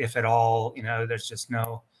subtle, if at all, you know, there's just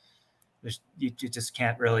you just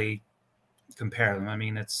can't really compare them. I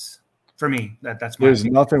mean, it's, for me, that's my There's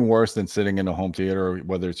opinion. nothing worse than sitting in a home theater,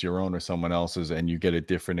 whether it's your own or someone else's, and you get a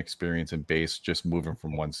different experience in bass just moving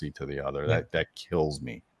from one seat to the other. That kills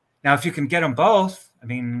me. Now, if you can get them both, I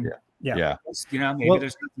mean, yeah. You know, maybe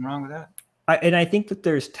there's nothing wrong with that. And I think that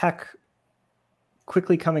there's tech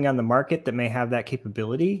quickly coming on the market that may have that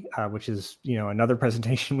capability, which is, you know, another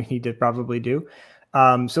presentation we need to probably do.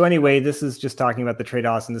 So anyway, this is just talking about the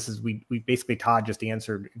trade-offs, and this is, we basically, Todd just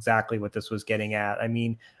answered exactly what this was getting at. I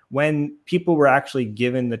mean, when people were actually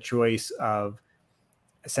given the choice of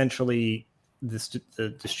essentially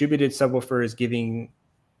the distributed subwoofer is giving,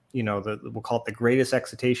 you know, we'll call it the greatest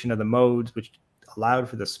excitation of the modes, which allowed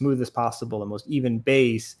for the smoothest possible and most even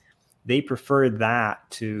bass, they preferred that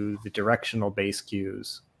to the directional bass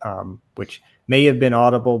cues, which may have been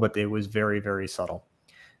audible, but it was very, very subtle.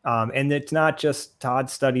 And it's not just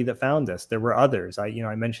Todd's study that found this. There were others. I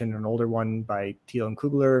mentioned an older one by Thiel and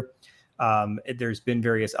Kugler. There's been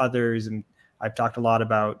various others, and I've talked a lot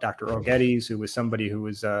about Dr. Earl Geddes, who was somebody who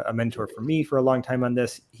was a mentor for me for a long time on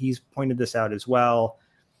this. He's pointed this out as well.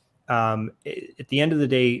 At the end of the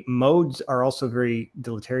day, modes are also very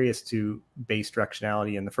deleterious to bass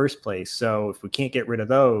directionality in the first place. So if we can't get rid of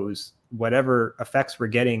those, whatever effects we're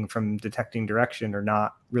getting from detecting direction are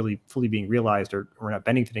not really fully being realized, or we're not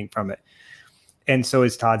benefiting from it. And so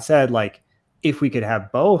as Todd said, like, if we could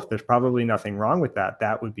have both, there's probably nothing wrong with that.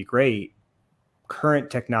 That would be great. Current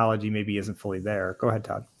technology maybe isn't fully there. Go ahead,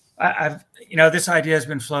 Todd. This idea has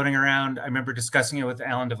been floating around. I remember discussing it with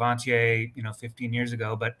Alan Devantier, 15 years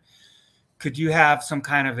ago, but could you have some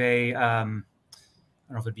kind of a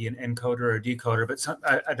don't know if it'd be an encoder or a decoder,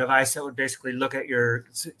 but a device that would basically look at your,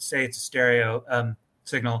 say it's a stereo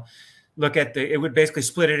signal, it would basically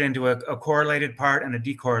split it into a correlated part and a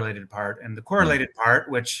decorrelated part. And the correlated part,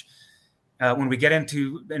 which when we get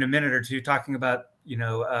into in a minute or two talking about,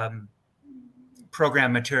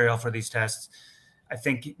 program material for these tests, I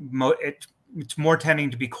think it's more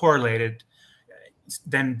tending to be correlated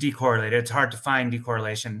than decorrelated. It's hard to find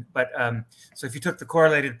decorrelation, but so if you took the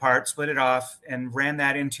correlated part, split it off, and ran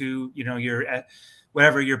that into your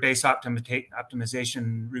whatever your base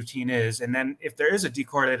optimization routine is, and then if there is a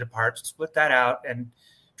decorrelated part, split that out and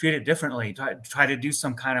treat it differently. Try to do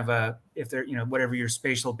some kind of whatever your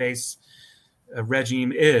spatial base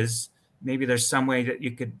regime is. Maybe there's some way that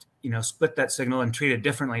you could split that signal and treat it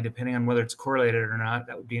differently depending on whether it's correlated or not.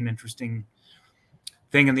 That would be an interesting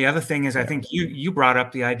thing. And the other thing is, I think you brought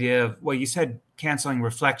up the idea of, well, you said canceling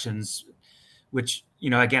reflections, which,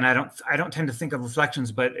 again, I don't tend to think of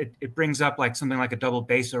reflections, but it brings up like something like a double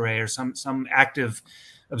base array or some active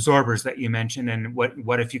absorbers that you mentioned. And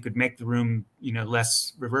what if you could make the room,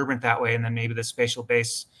 less reverberant that way, and then maybe the spatial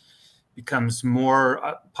base becomes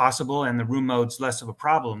more possible and the room mode's less of a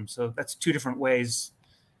problem. So that's two different ways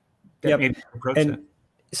that maybe approach it.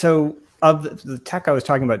 So of the tech I was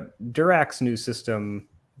talking about, Dirac's new system,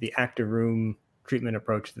 the active room treatment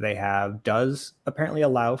approach that they have, does apparently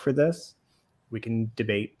allow for this. We can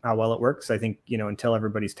debate how well it works. I think, until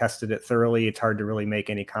everybody's tested it thoroughly, it's hard to really make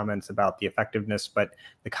any comments about the effectiveness. But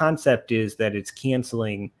the concept is that it's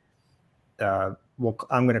canceling, well,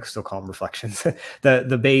 I'm going to still call them reflections,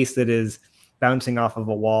 the base that is bouncing off of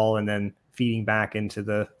a wall and then feeding back into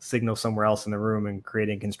the signal somewhere else in the room and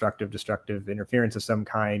creating constructive, destructive interference of some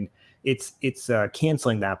kind. It's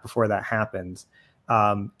canceling that before that happens,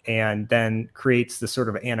 and then creates the sort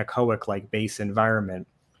of anechoic like base environment,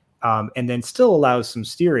 and then still allows some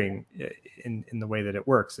steering in the way that it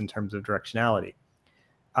works in terms of directionality.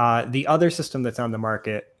 The other system that's on the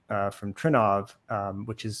market from Trinov,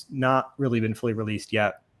 which has not really been fully released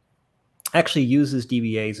yet, actually uses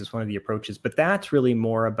DBAs as one of the approaches, but that's really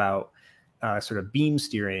more about sort of beam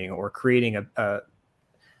steering or creating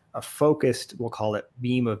a focused, we'll call it,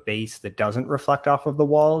 beam of base that doesn't reflect off of the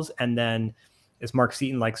walls. And then, as Mark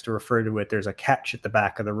Seaton likes to refer to it, there's a catch at the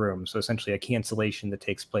back of the room. So essentially a cancellation that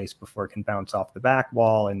takes place before it can bounce off the back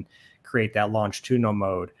wall and create that longitudinal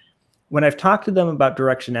mode. When I've talked to them about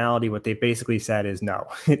directionality, what they basically said is no,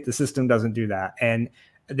 the system doesn't do that. And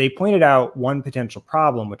they pointed out one potential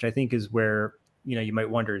problem, which I think is where you might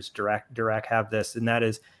wonder, does Dirac have this? And that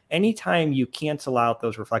is, anytime you cancel out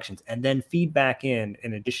those reflections and then feed back in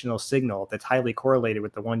an additional signal that's highly correlated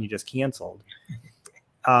with the one you just canceled,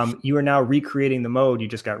 you are now recreating the mode you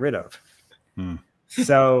just got rid of.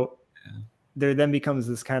 So there then becomes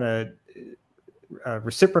this kind of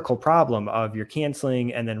reciprocal problem of you're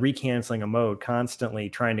canceling and then recanceling a mode, constantly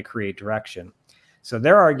trying to create direction. So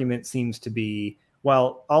their argument seems to be,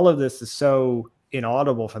 well, all of this is so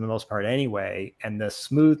inaudible for the most part anyway, and the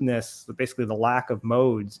smoothness, basically the lack of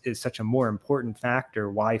modes, is such a more important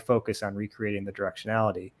factor. Why focus on recreating the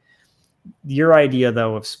directionality? Your idea,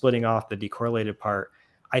 though, of splitting off the decorrelated part,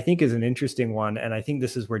 I think is an interesting one, and I think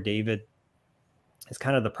this is where David is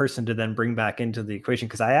kind of the person to then bring back into the equation,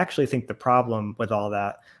 because I actually think the problem with all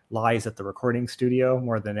that lies at the recording studio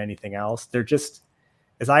more than anything else. They're just,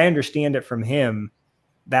 as I understand it from him,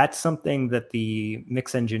 that's something that the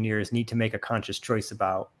mix engineers need to make a conscious choice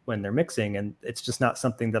about when they're mixing, and it's just not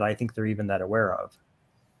something that I think they're even that aware of.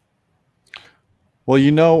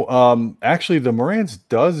 Well, actually the Marantz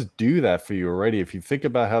does do that for you already. If you think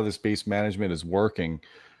about how this bass management is working,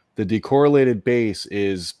 the decorrelated bass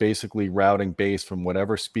is basically routing bass from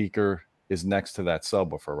whatever speaker is next to that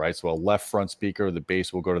subwoofer, right? So a left front speaker, the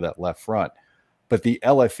bass will go to that left front. But the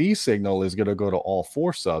LFE signal is going to go to all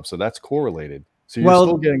four subs, so that's correlated. So you're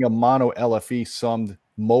still getting a mono LFE summed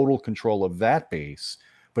modal control of that bass,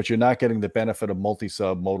 but you're not getting the benefit of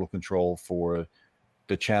multi-sub modal control for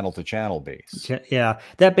the channel-to-channel bass. Yeah,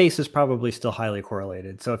 that bass is probably still highly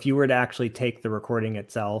correlated. So if you were to actually take the recording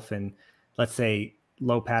itself and, let's say,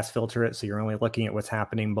 low-pass filter it, so you're only looking at what's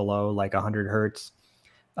happening below like 100 hertz,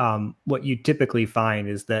 what you typically find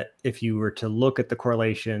is that if you were to look at the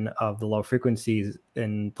correlation of the low frequencies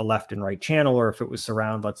in the left and right channel, or if it was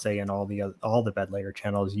surround, let's say, in all the bed layer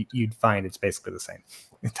channels, you'd find it's basically the same.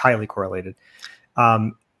 It's highly correlated.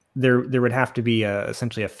 There would have to be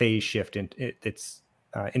essentially a phase shift that's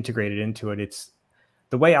integrated into it. It's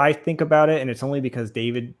the way I think about it, and it's only because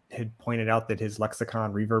David had pointed out that his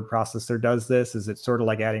Lexicon reverb processor does this, is it's sort of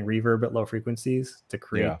like adding reverb at low frequencies to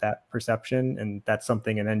create that perception. And that's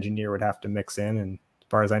something an engineer would have to mix in. And as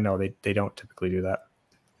far as I know, they don't typically do that.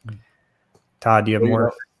 Todd, do you have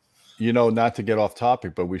more? Not to get off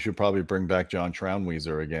topic, but we should probably bring back John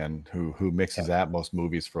Traunwieser again, who mixes Atmos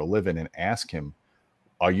movies for a living, and ask him,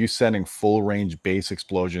 are you sending full range bass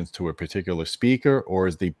explosions to a particular speaker, or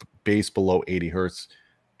is the bass below 80 hertz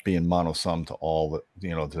being monosummed to all the,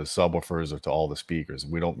 to subwoofers or to all the speakers?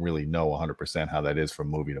 We don't really know 100% how that is from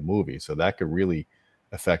movie to movie. So that could really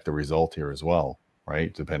affect the result here as well,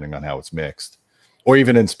 right? Depending on how it's mixed, or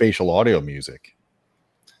even in spatial audio music.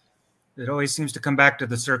 It always seems to come back to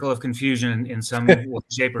the circle of confusion in some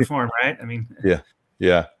shape or form, right? I mean,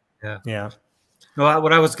 yeah. Well,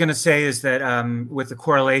 what I was going to say is that with the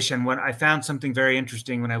correlation, when I found something very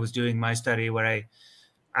interesting when I was doing my study, where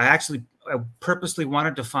I purposely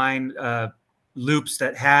wanted to find loops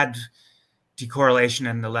that had decorrelation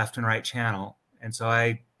in the left and right channel. And so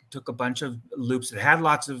I took a bunch of loops that had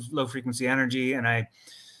lots of low frequency energy, and I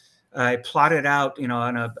plotted out,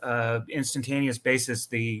 on a instantaneous basis,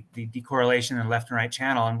 the decorrelation in left and right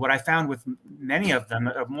channel. And what I found with many of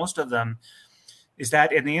them, most of them, is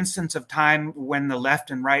that in the instance of time when the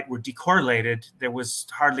left and right were decorrelated, there was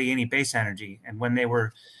hardly any bass energy. And when there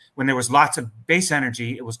was lots of bass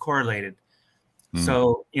energy, it was correlated.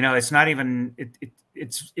 So, it's not even,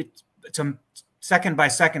 it's a second by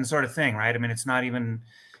second sort of thing, right? I mean, it's not even,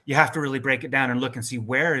 you have to really break it down and look and see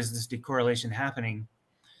where is this decorrelation happening.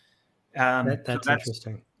 That's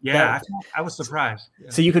interesting. Yeah, I was surprised. Yeah.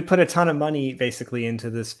 So you could put a ton of money basically into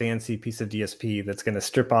this fancy piece of DSP that's going to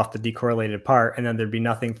strip off the decorrelated part, and then there'd be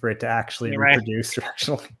nothing for it to actually reproduce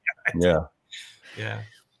directionally. Yeah.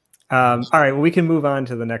 All right. Well, we can move on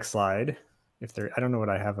to the next slide. I don't know what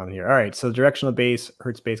I have on here. All right. So directional bass,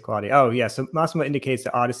 hertz bass quality. Oh yeah. So Massimo indicates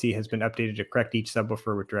that Odyssey has been updated to correct each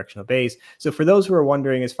subwoofer with directional bass. So for those who are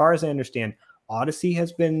wondering, as far as I understand, Odyssey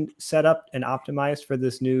has been set up and optimized for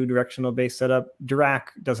this new directional bass setup. Dirac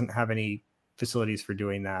doesn't have any facilities for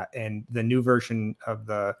doing that. And the new version of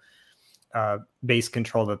the bass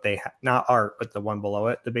control that they have, not ART, but the one below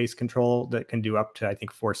it, the bass control that can do up to, I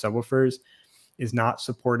think, 4 subwoofers, is not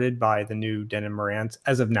supported by the new Denon Marantz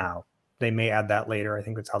as of now. They may add that later. I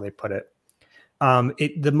think that's how they put it.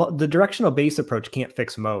 The directional bass approach can't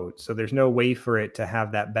fix mode. So there's no way for it to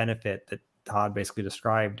have that benefit that Todd basically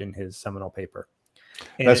described in his seminal paper.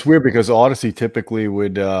 And that's weird, because Odyssey typically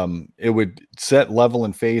would it would set level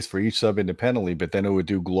and phase for each sub independently, but then it would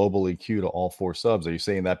do global EQ to all 4 subs. Are you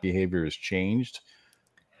saying that behavior has changed?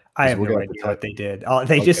 I have no idea what they did.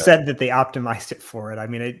 They just said that they optimized it for it. I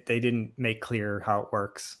mean, they didn't make clear how it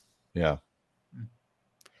works. Yeah.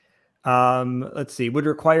 Let's see. Would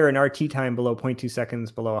require an RT time below 0.2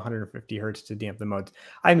 seconds below 150 hertz to damp the modes.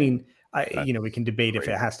 I mean, we can debate if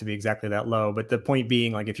it has to be exactly that low, but the point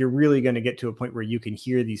being, like, if you're really going to get to a point where you can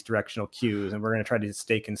hear these directional cues, and we're going to try to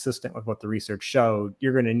stay consistent with what the research showed,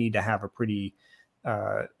 you're going to need to have a pretty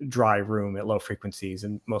dry room at low frequencies,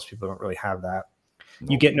 and most people don't really have that.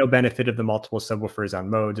 You get no benefit of the multiple subwoofers on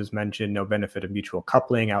modes, as mentioned, no benefit of mutual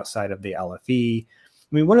coupling outside of the LFE.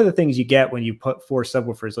 I mean, one of the things you get when you put 4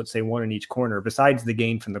 subwoofers, let's say 1 in each corner, besides the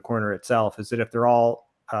gain from the corner itself, is that if they're all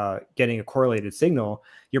getting a correlated signal,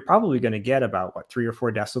 you're probably going to get about 3 or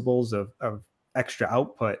 4 decibels of extra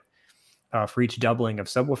output for each doubling of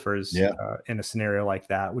subwoofers in a scenario like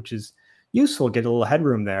that, which is useful. Get a little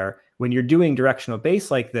headroom there. When you're doing directional bass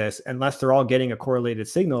like this, unless they're all getting a correlated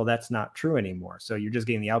signal, that's not true anymore. So you're just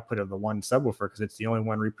getting the output of the one subwoofer because it's the only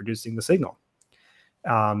one reproducing the signal.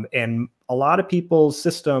 And a lot of people's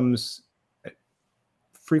systems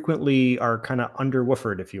frequently are kind of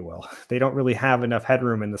underwoofered, if you will. They don't really have enough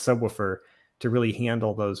headroom in the subwoofer to really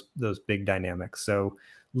handle those big dynamics. So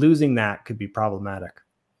losing that could be problematic.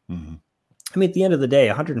 Mm-hmm. I mean, at the end of the day,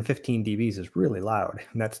 115 dBs is really loud.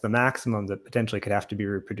 And that's the maximum that potentially could have to be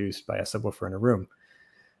reproduced by a subwoofer in a room.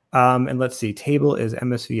 And let's see, table is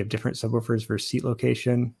MSV of different subwoofers versus seat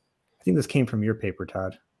location. I think this came from your paper,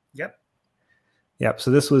 Todd. Yep.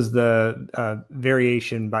 So this was the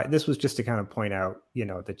variation this was just to kind of point out,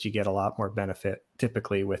 that you get a lot more benefit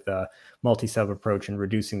typically with a multi-sub approach and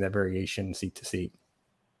reducing that variation seat to seat.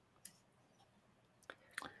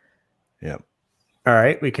 Yep. All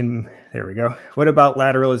right, there we go. What about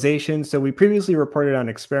lateralization? So we previously reported on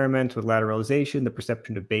experiments with lateralization, the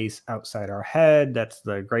perception of bass outside our head. That's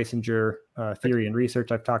the Greisinger theory and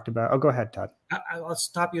research I've talked about. Oh, go ahead, Todd. I'll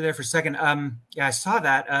stop you there for a second. Yeah, I saw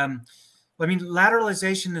that. I mean,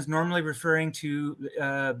 lateralization is normally referring to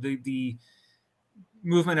the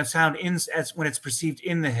movement of sound as when it's perceived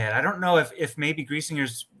in the head. I don't know if maybe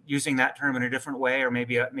Greisinger's using that term in a different way, or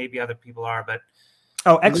maybe other people are, but.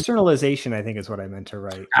 Oh, externalization, I think is what I meant to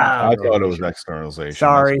write. I thought it was externalization.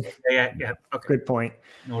 Sorry. Yeah. Okay. Good point.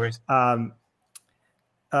 No worries.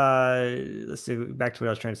 let's see, back to what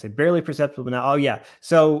I was trying to say. Barely perceptible now. Oh yeah.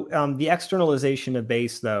 So the externalization of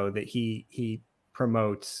bass, though, that he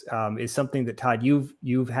promotes is something that, Todd,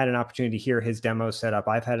 you've had an opportunity to hear his demos set up.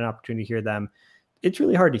 I've had an opportunity to hear them. It's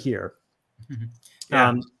really hard to hear.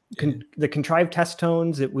 Yeah. The contrived test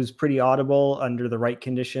tones, it was pretty audible under the right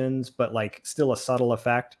conditions, but like still a subtle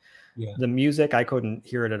effect. Yeah. The music, I couldn't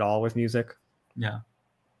hear it at all with music. Yeah,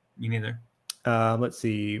 me neither. Let's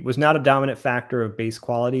see, was not a dominant factor of bass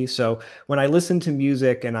quality. So when I listened to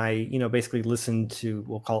music and I, basically listened to,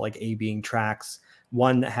 we'll call it like A-Being tracks,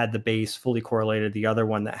 one that had the bass fully correlated, the other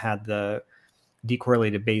one that had the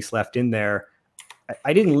decorrelated bass left in there,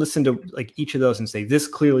 I didn't listen to like each of those and say, this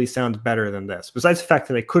clearly sounds better than this. Besides the fact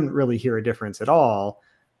that I couldn't really hear a difference at all,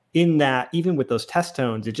 in that even with those test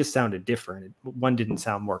tones, it just sounded different. One didn't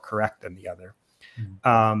sound more correct than the other.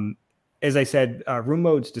 As I said, room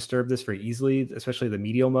modes disturb this very easily, especially the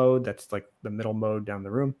medial mode. That's like the middle mode down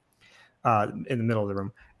the room, in the middle of the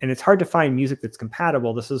room. And it's hard to find music that's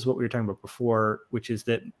compatible. This is what we were talking about before, which is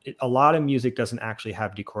that a lot of music doesn't actually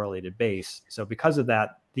have decorrelated bass. So because of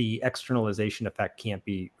that, the externalization effect can't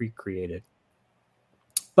be recreated.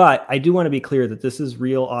 But I do want to be clear that this is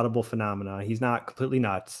real audible phenomena. He's not completely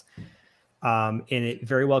nuts. And it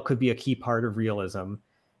very well could be a key part of realism.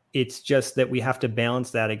 It's just that we have to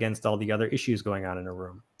balance that against all the other issues going on in a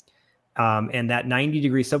room. And that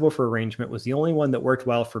 90-degree subwoofer arrangement was the only one that worked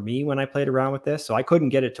well for me when I played around with this. So I couldn't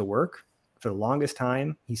get it to work for the longest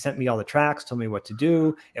time. He sent me all the tracks, told me what to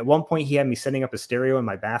do. At one point, he had me setting up a stereo in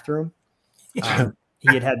my bathroom. He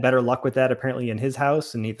had better luck with that apparently in his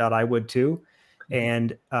house, and he thought I would too.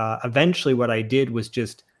 And eventually what I did was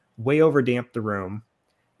just way overdamp the room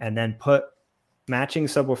and then put matching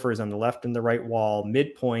subwoofers on the left and the right wall,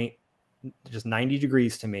 midpoint, just 90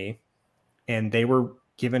 degrees to me. And they were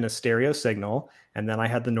given a stereo signal. And then I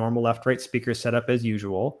had the normal left-right speakers set up as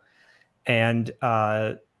usual. And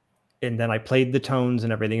then I played the tones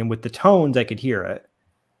and everything. And with the tones, I could hear it.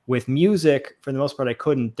 With music, for the most part, I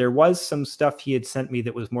couldn't. There was some stuff he had sent me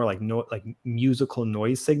that was more like musical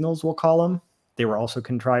noise signals, we'll call them. They were also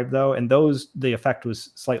contrived, though. And those, the effect was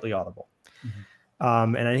slightly audible.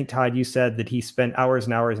 And I think, Todd, you said that he spent hours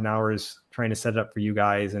and hours and hours trying to set it up for you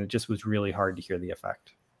guys, and it just was really hard to hear the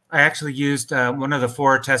effect. I actually used one of the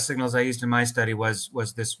 4 test signals I used in my study was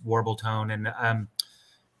this warble tone. And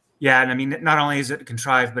yeah, and I mean, not only is it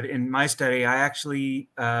contrived, but in my study, I actually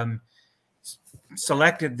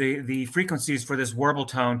selected the frequencies for this warble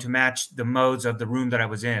tone to match the modes of the room that I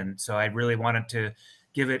was in. So I really wanted to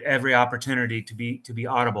give it every opportunity to be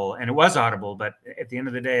audible, and it was audible. But at the end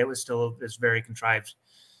of the day, it was still this very contrived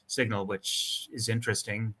signal, which is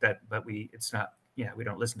interesting. But it's not. Yeah, we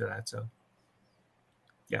don't listen to that. So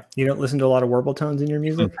yeah, you don't listen to a lot of warble tones in your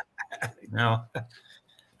music. No.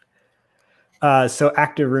 So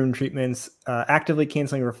active room treatments, actively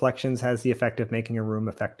canceling reflections has the effect of making a room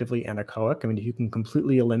effectively anechoic. I mean, if you can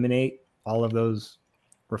completely eliminate all of those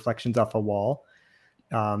reflections off a wall,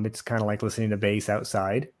 it's kind of like listening to bass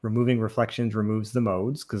outside. Removing reflections removes the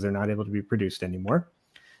modes because they're not able to be produced anymore.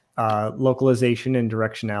 Localization and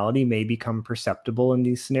directionality may become perceptible in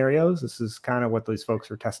these scenarios. This is kind of what these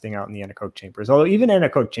folks were testing out in the anechoic chambers. Although even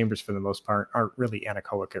anechoic chambers, for the most part, aren't really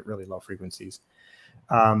anechoic at really low frequencies.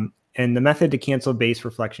 And the method to cancel bass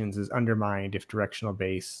reflections is undermined if directional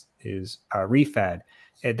bass is refed.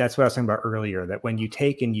 That's what I was talking about earlier, that when you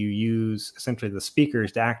take and you use essentially the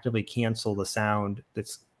speakers to actively cancel the sound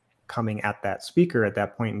that's coming at that speaker at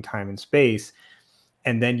that point in time and space,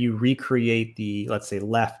 and then you recreate the, let's say,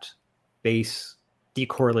 left bass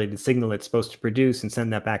decorrelated signal it's supposed to produce and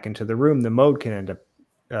send that back into the room, the mode can end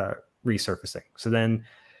up resurfacing. So then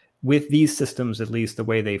with these systems, at least the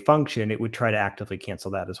way they function, it would try to actively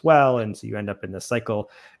cancel that as well. And so you end up in this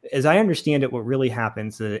cycle. As I understand it, what really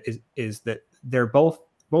happens is that they're both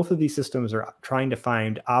of these systems are trying to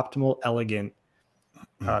find optimal, elegant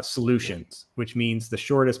solutions, which means the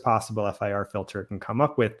shortest possible FIR filter it can come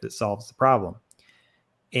up with that solves the problem.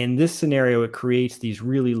 In this scenario, it creates these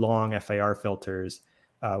really long FIR filters.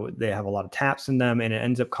 They have a lot of taps in them, and it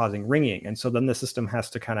ends up causing ringing. And so then the system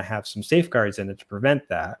has to kind of have some safeguards in it to prevent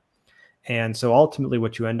that. And so ultimately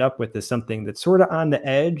what you end up with is something that's sort of on the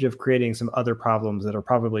edge of creating some other problems that are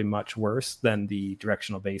probably much worse than the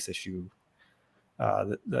directional bass issue.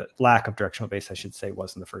 The lack of directional bass, I should say,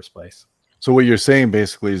 was in the first place. So what you're saying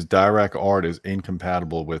basically is direct art is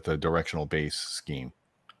incompatible with a directional bass scheme.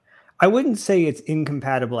 I wouldn't say it's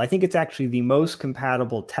incompatible. I think it's actually the most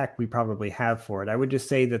compatible tech we probably have for it. I would just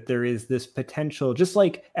say that there is this potential, just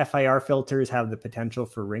like FIR filters have the potential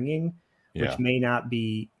for ringing, which may not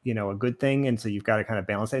be, a good thing. And so you've got to kind of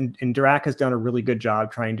balance it. And Dirac has done a really good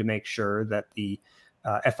job trying to make sure that the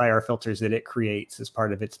FIR filters that it creates as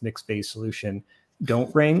part of its mixed base solution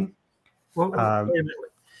don't ring. Well, wait a minute.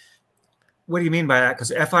 What do you mean by that?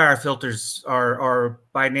 Because FIR filters are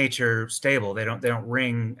by nature stable. They don't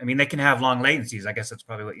ring. I mean, they can have long latencies. I guess that's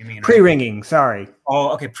probably what you mean. Pre-ringing, right? Sorry. Oh,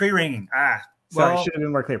 okay, pre-ringing. Ah, well, sorry, should have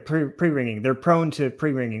been more clear. Pre-ringing. They're prone to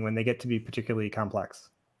pre-ringing when they get to be particularly complex.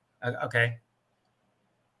 Okay.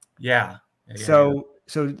 Yeah. So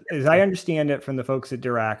as I understand it from the folks at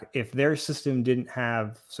Dirac, if their system didn't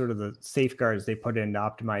have sort of the safeguards they put in to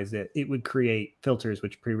optimize it, it would create filters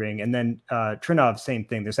which pre-ring. And then Trinov, same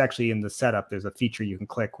thing. There's actually in the setup, there's a feature you can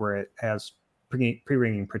click where it has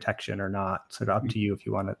pre-ringing protection or not. Sort of up to you if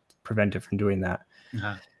you want to prevent it from doing that.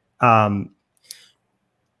 And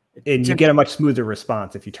you get a much smoother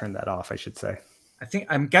response if you turn that off, I should say.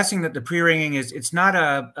 I'm guessing that the pre-ringing it's not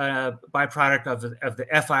a byproduct of the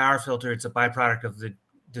FIR filter. It's a byproduct of the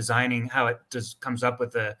designing how it just comes up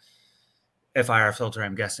with the FIR filter.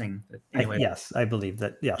 I'm guessing. Anyway. Yes, I believe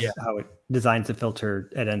that. Yes, yeah. How it designs the filter,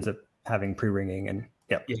 it ends up having pre-ringing, and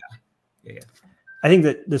yeah. I think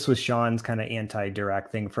that this was Sean's kind of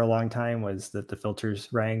anti-Dirac thing for a long time, was that the filters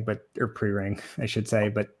rang, or pre-ring, I should say,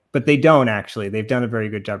 but they don't actually. They've done a very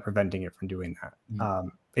good job preventing it from doing that. Mm-hmm.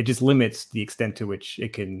 It just limits the extent to which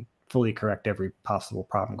it can fully correct every possible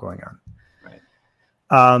problem going on.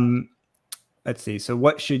 Right. Let's see. So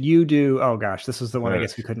what should you do? Oh gosh, this was the one I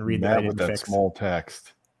guess we couldn't read that I didn't fix. Small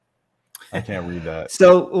text. I can't read that.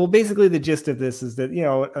 So, well, basically the gist of this is that,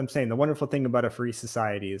 I'm saying the wonderful thing about a free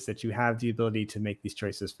society is that you have the ability to make these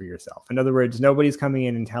choices for yourself. In other words, nobody's coming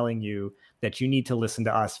in and telling you that you need to listen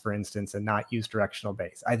to us, for instance, and not use directional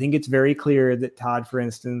bass. I think it's very clear that Todd, for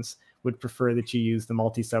instance, would prefer that you use the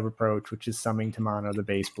multi-sub approach, which is summing to mono the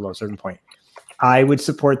bass below a certain point. I would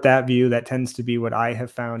support that view. That tends to be what I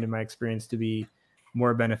have found in my experience to be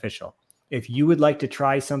more beneficial. If you would like to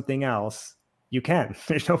try something else, you can.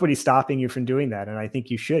 There's nobody stopping you from doing that. And I think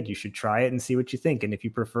you should. You should try it and see what you think. And if you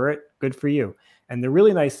prefer it, good for you. And the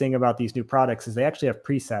really nice thing about these new products is they actually have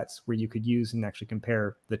presets where you could use and actually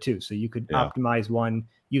compare the two. So you could optimize one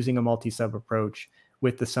using a multi-sub approach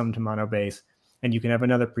with the sum to mono bass. And you can have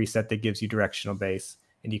another preset that gives you directional bass.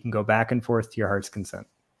 And you can go back and forth to your heart's content.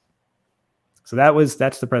 So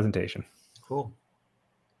that's the presentation. Cool.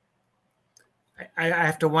 I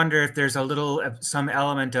have to wonder if there's some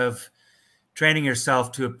element of training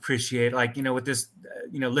yourself to appreciate, like, with this,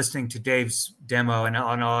 listening to Dave's demo and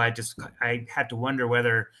all, I had to wonder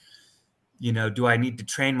whether, do I need to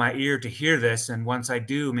train my ear to hear this? And once I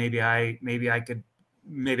do, maybe I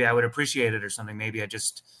would appreciate it or something. Maybe I'd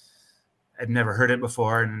never heard it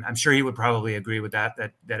before. And I'm sure he would probably agree with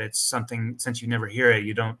that it's something, since you never hear it,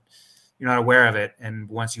 you're not aware of it. And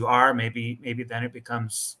once you are, maybe then it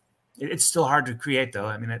becomes, it's still hard to create though.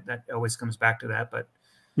 I mean, that always comes back to that, but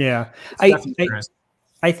yeah, I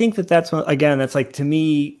think that's one, again, that's like, to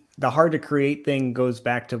me, the hard to create thing goes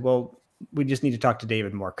back to, well, we just need to talk to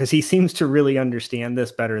David more because he seems to really understand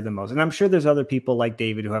this better than most. And I'm sure there's other people like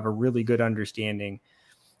David who have a really good understanding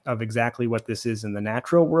of exactly what this is in the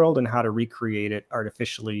natural world and how to recreate it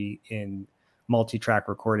artificially in multi-track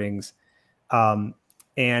recordings.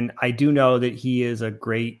 And I do know that he is a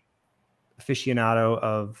great aficionado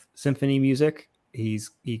of symphony music. He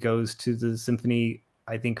goes to the symphony,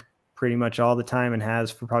 I think, pretty much all the time and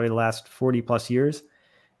has for probably the last 40 plus years.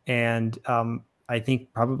 And I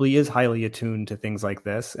think probably is highly attuned to things like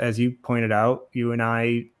this. As you pointed out, you and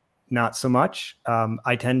I, not so much.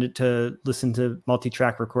 I tended to listen to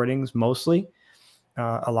multi-track recordings mostly,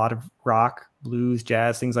 a lot of rock, blues,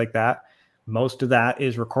 jazz, things like that. Most of that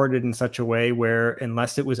is recorded in such a way where,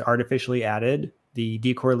 unless it was artificially added, the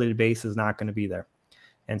decorrelated bass is not going to be there.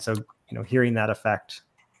 And so, hearing that effect,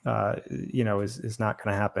 is not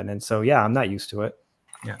going to happen. And so, yeah, I'm not used to it.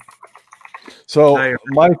 Yeah. So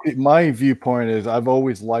my viewpoint is I've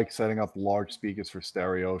always liked setting up large speakers for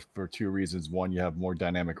stereo for two reasons. One, you have more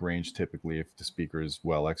dynamic range typically if the speaker is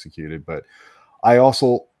well executed. But I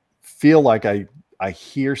also feel like I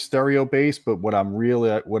hear stereo bass, but what I've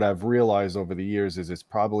realized over the years is it's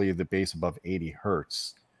probably the bass above 80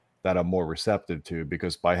 hertz that I'm more receptive to,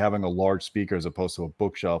 because by having a large speaker as opposed to a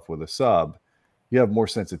bookshelf with a sub, you have more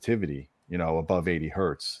sensitivity, above 80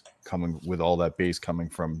 hertz coming with all that bass coming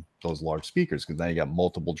from those large speakers, because now you got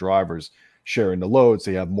multiple drivers sharing the load.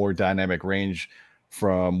 So you have more dynamic range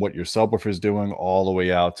from what your subwoofer is doing all the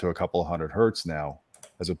way out to a couple of hundred hertz now,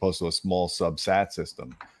 as opposed to a small sub-sat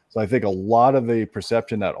system. So I think a lot of the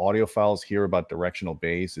perception that audiophiles hear about directional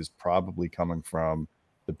bass is probably coming from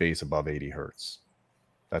the bass above 80 hertz.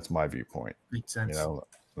 That's my viewpoint. Makes sense. I don't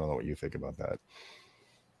know what you think about that.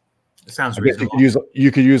 It sounds I guess reasonable.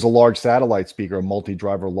 you could use a large satellite speaker, a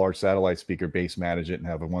multi-driver large satellite speaker, base manage it, and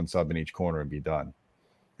have one sub in each corner and be done.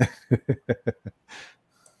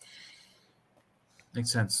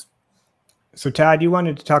 Makes sense. So Todd, you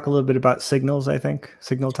wanted to talk a little bit about signals, I think,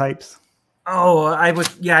 signal types. Oh, I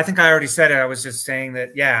think I already said it. I was just saying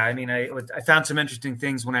that, yeah, I mean, I found some interesting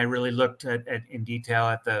things when I really looked at in detail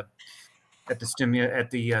at the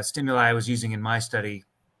stimuli I was using in my study.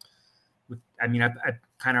 I mean, I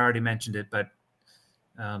kind of already mentioned it, but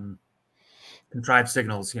contrived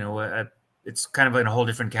signals, it's kind of in a whole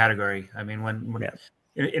different category. I mean, when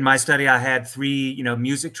in my study, I had 3,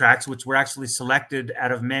 music tracks, which were actually selected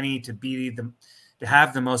out of many to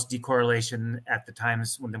have the most decorrelation at the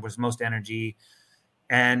times when there was most energy.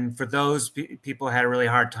 And for those people had a really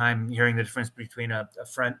hard time hearing the difference between a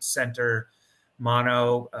front center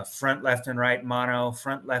mono, a front left and right mono,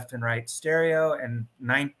 front left and right stereo, and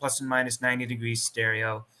plus and minus 90 degrees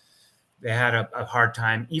stereo. They had a hard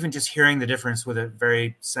time even just hearing the difference with a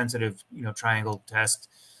very sensitive, triangle test,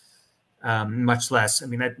 much less. I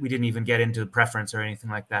mean, we didn't even get into preference or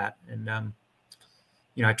anything like that. And,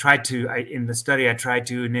 I tried to, in the study, I tried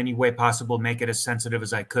to, in any way possible, make it as sensitive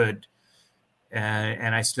as I could.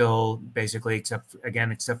 And I still basically, except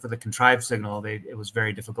for the contrived signal, it was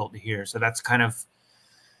very difficult to hear. So that's kind of,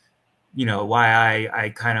 why I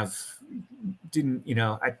kind of didn't,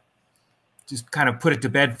 I just kind of put it to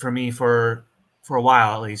bed for me for a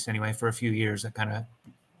while, at least anyway, for a few years. I kind of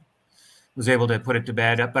was able to put it to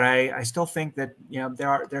bed. But I still think that,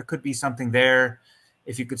 there could be something there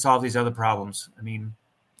if you could solve these other problems. I mean,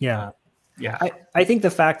 yeah. Yeah. I think the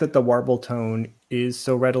fact that the warble tone is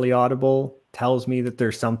so readily audible tells me that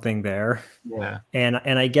there's something there. Yeah. And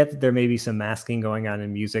I get that there may be some masking going on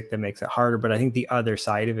in music that makes it harder, but I think the other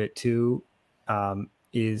side of it too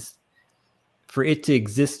is for it to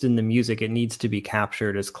exist in the music, it needs to be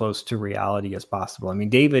captured as close to reality as possible. I mean,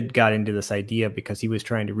 David got into this idea because he was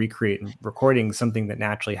trying to recreate in recording something that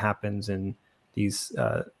naturally happens in these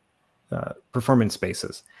performance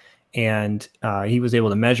spaces. And he was able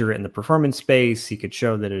to measure it in the performance space. He could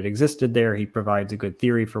show that it existed there. He provides a good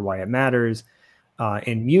theory for why it matters.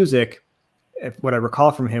 In music, what I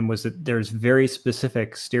recall from him was that there's very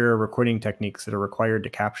specific stereo recording techniques that are required to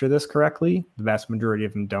capture this correctly. The vast majority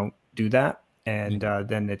of them don't do that. And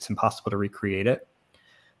then it's impossible to recreate it.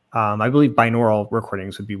 I believe binaural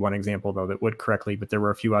recordings would be one example, though, that would correctly, but there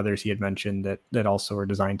were a few others he had mentioned that also are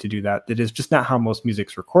designed to do that. That is just not how most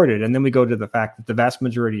music's recorded. And then we go to the fact that the vast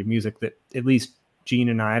majority of music that at least Gene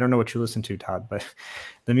and I don't know what you listen to, Todd, but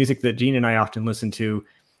the music that Gene and I often listen to,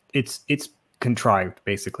 it's contrived,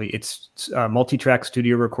 basically. It's multi-track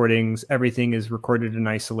studio recordings. Everything is recorded in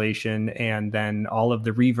isolation. And then all of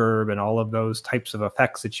the reverb and all of those types of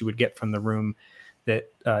effects that you would get from the room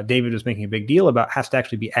that David was making a big deal about has to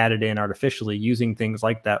actually be added in artificially using things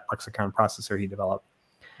like that lexicon processor he developed.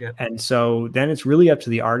 Yep. And so then it's really up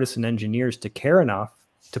to the artists and engineers to care enough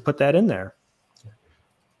to put that in there.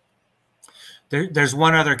 There's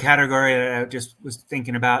one other category that I just was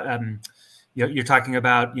thinking about. You're talking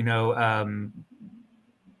about,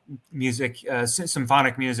 music,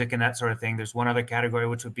 symphonic music and that sort of thing. There's one other category,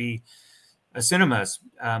 which would be cinemas.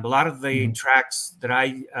 A lot of the tracks that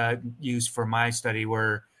I used for my study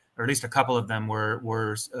were, or at least a couple of them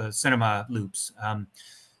were cinema loops. And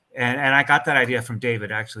I got that idea from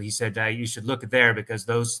David, actually. He said, you should look at there because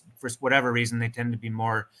those, for whatever reason, they tend to be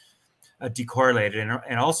more decorrelated.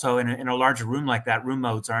 And also in a larger room like that, room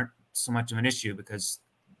modes aren't so much of an issue because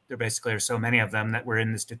there basically are so many of them that we're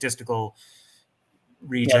in the statistical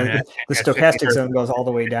region. Yeah, the stochastic zone goes all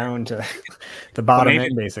the way down to the bottom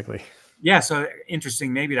end, basically. Yeah, so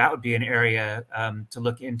interesting. Maybe that would be an area to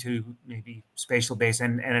look into, maybe spatial base,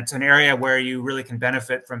 and it's an area where you really can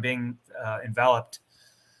benefit from being enveloped,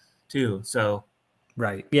 too. So,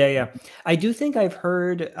 right, yeah. I do think I've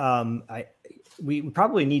heard. We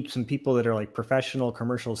probably need some people that are like professional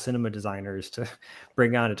commercial cinema designers to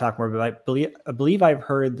bring on to talk more. But I believe I've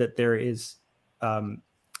heard that there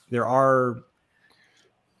are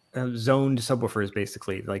zoned subwoofers,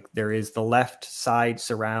 basically. Like there is the left side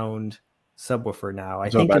surround subwoofer now. I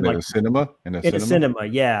think in a cinema. In a cinema,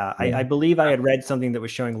 yeah. I believe I had read something that was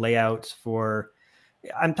showing layouts for.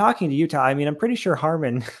 I'm talking to Utah. I mean, I'm pretty sure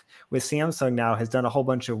Harman with Samsung now has done a whole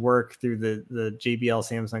bunch of work through the JBL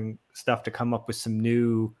Samsung stuff to come up with some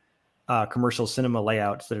new commercial cinema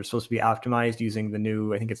layouts that are supposed to be optimized using the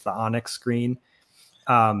new, I think it's the Onyx screen.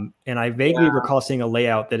 And I vaguely recall seeing a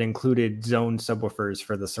layout that included zone subwoofers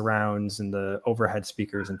for the surrounds and the overhead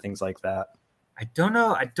speakers and things like that. I don't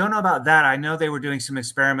know about that. I know they were doing some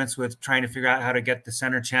experiments with trying to figure out how to get the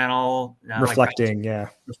center channel reflecting, like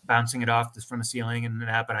bouncing it off from the ceiling and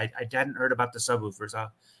that. But I hadn't heard about the subwoofers.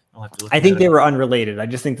 I'll have to look. I think they were unrelated. I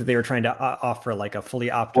just think that they were trying to offer like a fully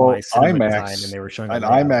optimized cinema design, and they were showing an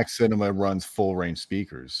IMAX cinema runs full range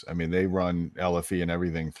speakers. I mean, they run LFE and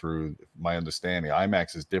everything through. My understanding,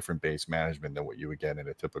 IMAX is different bass management than what you would get in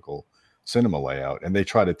a typical cinema layout, and they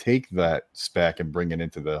try to take that spec and bring it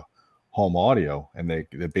into the home audio, and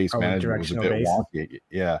the bass management was a bit wonky.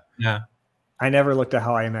 Yeah. I never looked at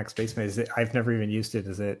how IMAX bass management. I've never even used it.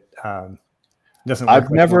 Is it?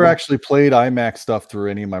 I've never actually played IMAX stuff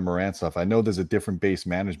through any of my Marantz stuff. I know there's a different bass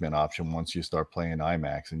management option once you start playing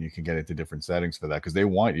IMAX, and you can get into different settings for that because they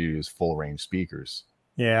want you to use full range speakers.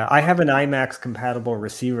 Yeah, I have an IMAX compatible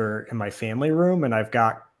receiver in my family room, and I've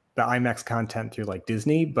got the IMAX content through like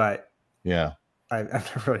Disney, but yeah, I've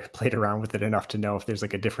never really played around with it enough to know if there's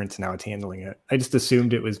like a difference in how it's handling it. I just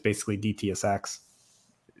assumed it was basically DTSX.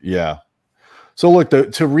 Yeah. So look, to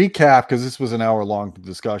recap, because this was an hour-long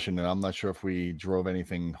discussion, and I'm not sure if we drove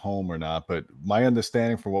anything home or not, but my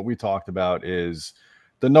understanding from what we talked about is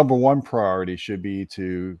the #1 priority should be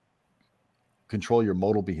to control your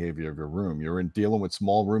modal behavior of your room. You're dealing with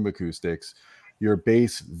small room acoustics. Your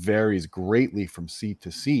bass varies greatly from seat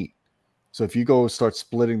to seat. So if you go start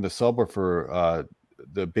splitting the subwoofer,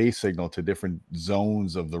 the bass signal to different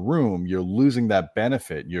zones of the room, you're losing that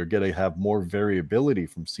benefit. You're going to have more variability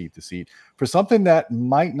from seat to seat for something that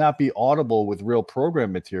might not be audible with real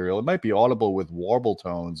program material. It might be audible with warble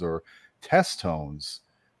tones or test tones,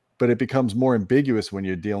 but it becomes more ambiguous when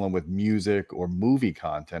you're dealing with music or movie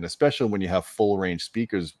content, especially when you have full range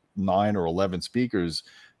speakers, 9 or 11 speakers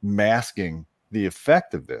masking the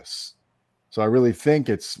effect of this. So I really think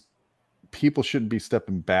people shouldn't be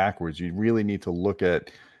stepping backwards. You really need to look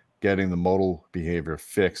at getting the modal behavior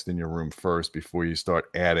fixed in your room first before you start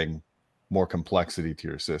adding more complexity to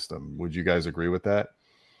your system. Would you guys agree with that?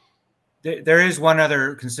 There is one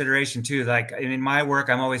other consideration too. Like in my work,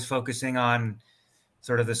 I'm always focusing on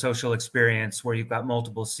sort of the social experience where you've got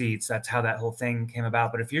multiple seats. That's how that whole thing came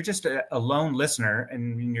about. But if you're just a lone listener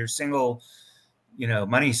and you're single,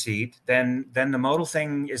 money seat, then the modal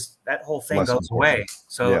thing that whole thing goes away.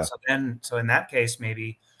 So in that case,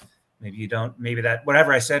 maybe you don't, maybe that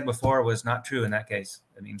whatever I said before was not true in that case.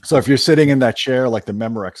 I mean, so if you're sitting in that chair like the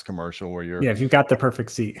Memorex commercial where you're if you've got the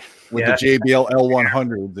perfect seat with the JBL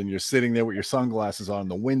L100s and you're sitting there with your sunglasses on,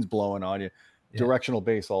 the wind's blowing on you, directional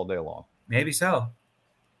bass all day long. Maybe so.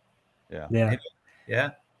 Yeah.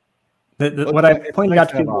 What I pointed out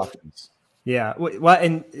to people. Options. Yeah, well,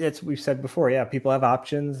 and we've said before, people have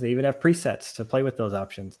options. They even have presets to play with those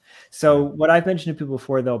options. So what I've mentioned to people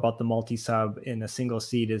before, though, about the multi-sub in a single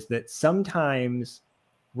seat is that sometimes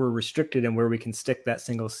we're restricted in where we can stick that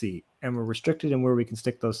single seat, and we're restricted in where we can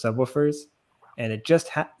stick those subwoofers. And it just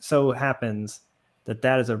so happens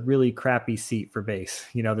that is a really crappy seat for bass.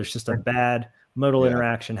 There's just a bad modal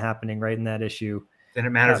interaction happening right in that issue. Then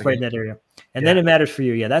it matters right in that area. And then it matters for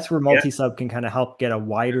you. Yeah, that's where multi-sub can kind of help get a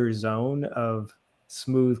wider zone of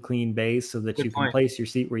smooth, clean bass so that you can place your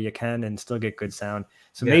seat where you can and still get good sound.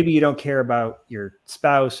 So maybe you don't care about your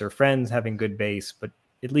spouse or friends having good bass, but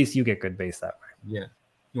at least you get good bass that way. Yeah.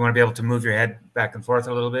 You want to be able to move your head back and forth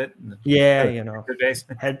a little bit. Yeah, good bass.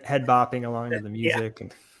 head bopping along to the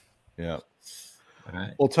music. Yeah. All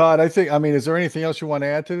right. Well, Todd, is there anything else you want to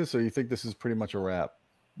add to this, or you think this is pretty much a wrap?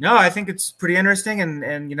 No, I think it's pretty interesting,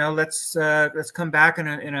 and let's come back in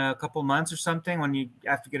a couple months or something when you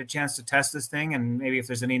have to get a chance to test this thing, and maybe if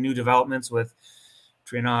there's any new developments with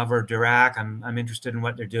Trinov or Dirac, I'm interested in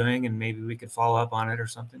what they're doing, and maybe we could follow up on it or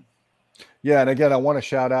something. Yeah, and again, I want to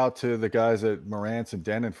shout out to the guys at Marantz and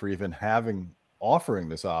Denon for even offering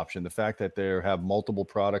this option. The fact that they have multiple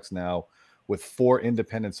products now with 4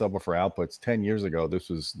 independent subwoofer outputs. 10 years ago, this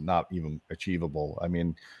was not even achievable. I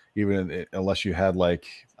mean, even unless you had I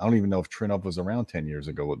don't even know if Trinov was around 10 years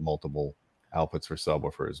ago with multiple outputs for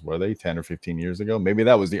subwoofers. Were they 10 or 15 years ago? Maybe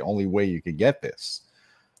that was the only way you could get this.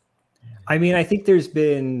 I mean, I think there's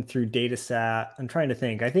been through Datasat, I'm trying to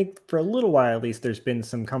think, I think for a little while at least, there's been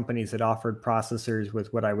some companies that offered processors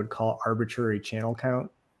with what I would call arbitrary channel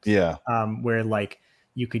count. Yeah. Where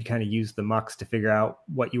you could kind of use the mux to figure out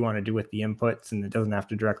what you want to do with the inputs, and it doesn't have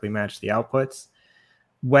to directly match the outputs.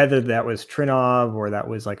 Whether that was Trinov or that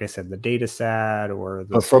was, like I said, the Datasat or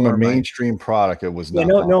the. But from a mainstream product, it was not.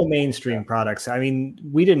 No mainstream products. I mean,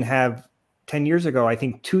 we didn't have 10 years ago, I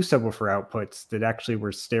think 2 subwoofer outputs that actually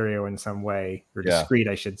were stereo in some way, or discrete,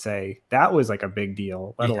 I should say. That was like a big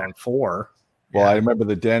deal, let alone 4. Well, I remember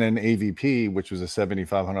the Denon AVP, which was a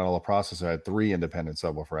 $7,500 processor, had 3 independent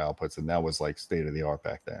subwoofer outputs, and that was like state of the art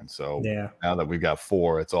back then. So now that we've got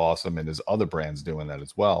 4, it's awesome, and there's other brands doing that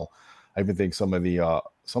as well. I even think some of the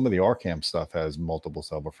Arcam stuff has multiple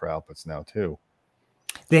subwoofer outputs now too.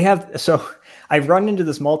 They have. So I've run into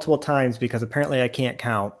this multiple times because apparently I can't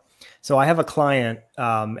count. So I have a client,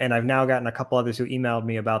 and I've now gotten a couple others who emailed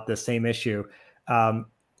me about this same issue.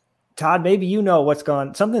 Todd, maybe you know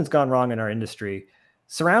something's gone wrong in our industry.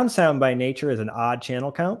 Surround sound by nature is an odd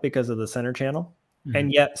channel count because of the center channel. Mm-hmm.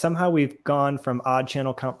 And yet somehow we've gone from odd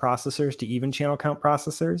channel count processors to even channel count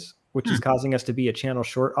processors, which is causing us to be a channel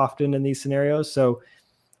short often in these scenarios. So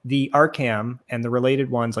the Arcam and the related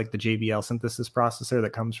ones like the JBL synthesis processor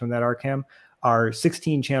that comes from that Arcam are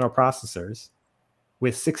 16 channel processors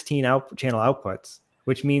with 16 channel outputs,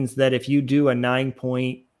 which means that if you do a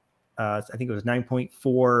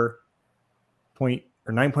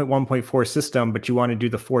 9.1.4 system, but you want to do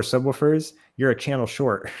the 4 subwoofers, you're a channel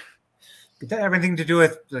short. Did that have anything to do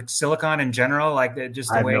with like silicon in general? Like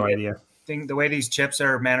just the way no idea. The way these chips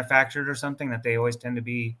are manufactured or something, that they always tend to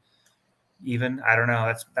be even? I don't know.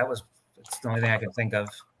 That's the only thing I can think of.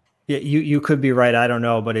 Yeah, you could be right. I don't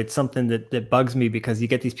know, but it's something that bugs me because you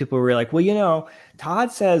get these people who are like, well, you know,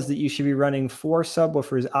 Todd says that you should be running 4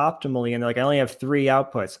 subwoofers optimally, and they're like, I only have 3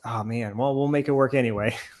 outputs. Oh man, well, we'll make it work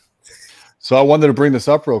anyway. So I wanted to bring this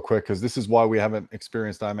up real quick because this is why we haven't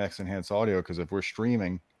experienced IMAX enhanced audio, because if we're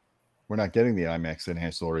streaming, we're not getting the IMAX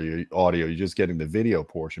enhanced audio. You're just getting the video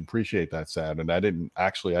portion. Appreciate that, Sad. And I didn't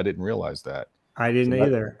realize that. I didn't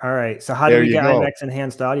either. All right. So how do we get IMAX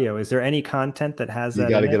enhanced audio? Is there any content that has that? You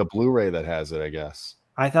got to get a Blu-ray that has it, I guess.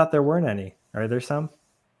 I thought there weren't any. Are there some?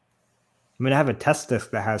 I mean, I have a test disc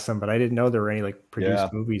that has some, but I didn't know there were any like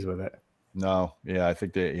produced movies with it. No. Yeah, I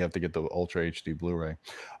think you have to get the Ultra HD Blu-ray.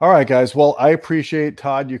 All right, guys. Well, I appreciate,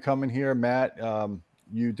 Todd, you coming here. Matt,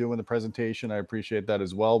 you doing the presentation. I appreciate that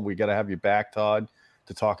as well. We got to have you back, Todd,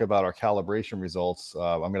 to talk about our calibration results.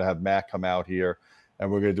 I'm going to have Matt come out here, and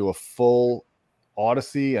we're going to do a full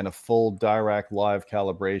Odyssey and a full Dirac live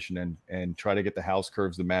calibration and try to get the house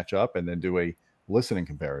curves to match up, and then do a listening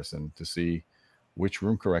comparison to see which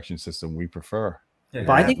room correction system we prefer. Yeah.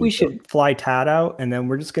 But I think we should fly Todd out, and then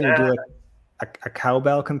we're just going to do a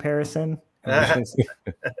cowbell comparison. That'd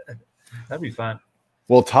be fun.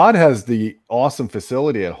 Well, Todd has the awesome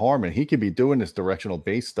facility at Harman. He could be doing this directional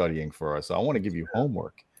bass studying for us. So I want to give you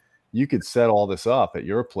homework. You could set all this up at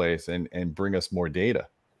your place and bring us more data.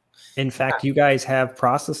 In fact, you guys have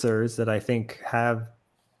processors that I think have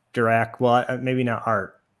Dirac. Well, maybe not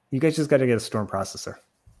Art. You guys just got to get a Storm processor. Do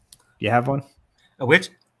you have one? A which?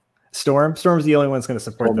 Storm. Storm's the only one that's going to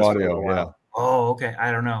support this audio. Yeah. Oh, okay.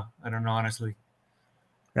 I don't know, honestly.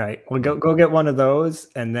 All right. Well, go get one of those,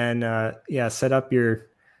 and then set up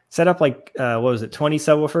like what was it, 20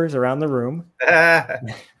 subwoofers around the room.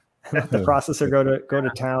 Let the processor go to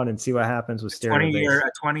town and see what happens with stereo.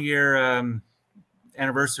 20-year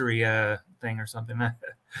anniversary thing or something.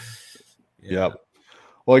 Yep.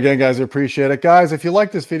 Well, again, guys, I appreciate it. Guys, if you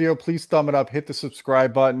like this video, please thumb it up, hit the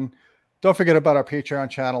subscribe button. Don't forget about our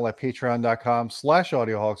Patreon channel at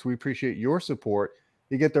patreon.com/audioholics. We appreciate your support.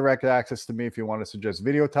 You get direct access to me if you want to suggest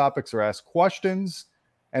video topics or ask questions.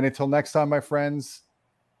 And until next time, my friends,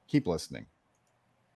 keep listening.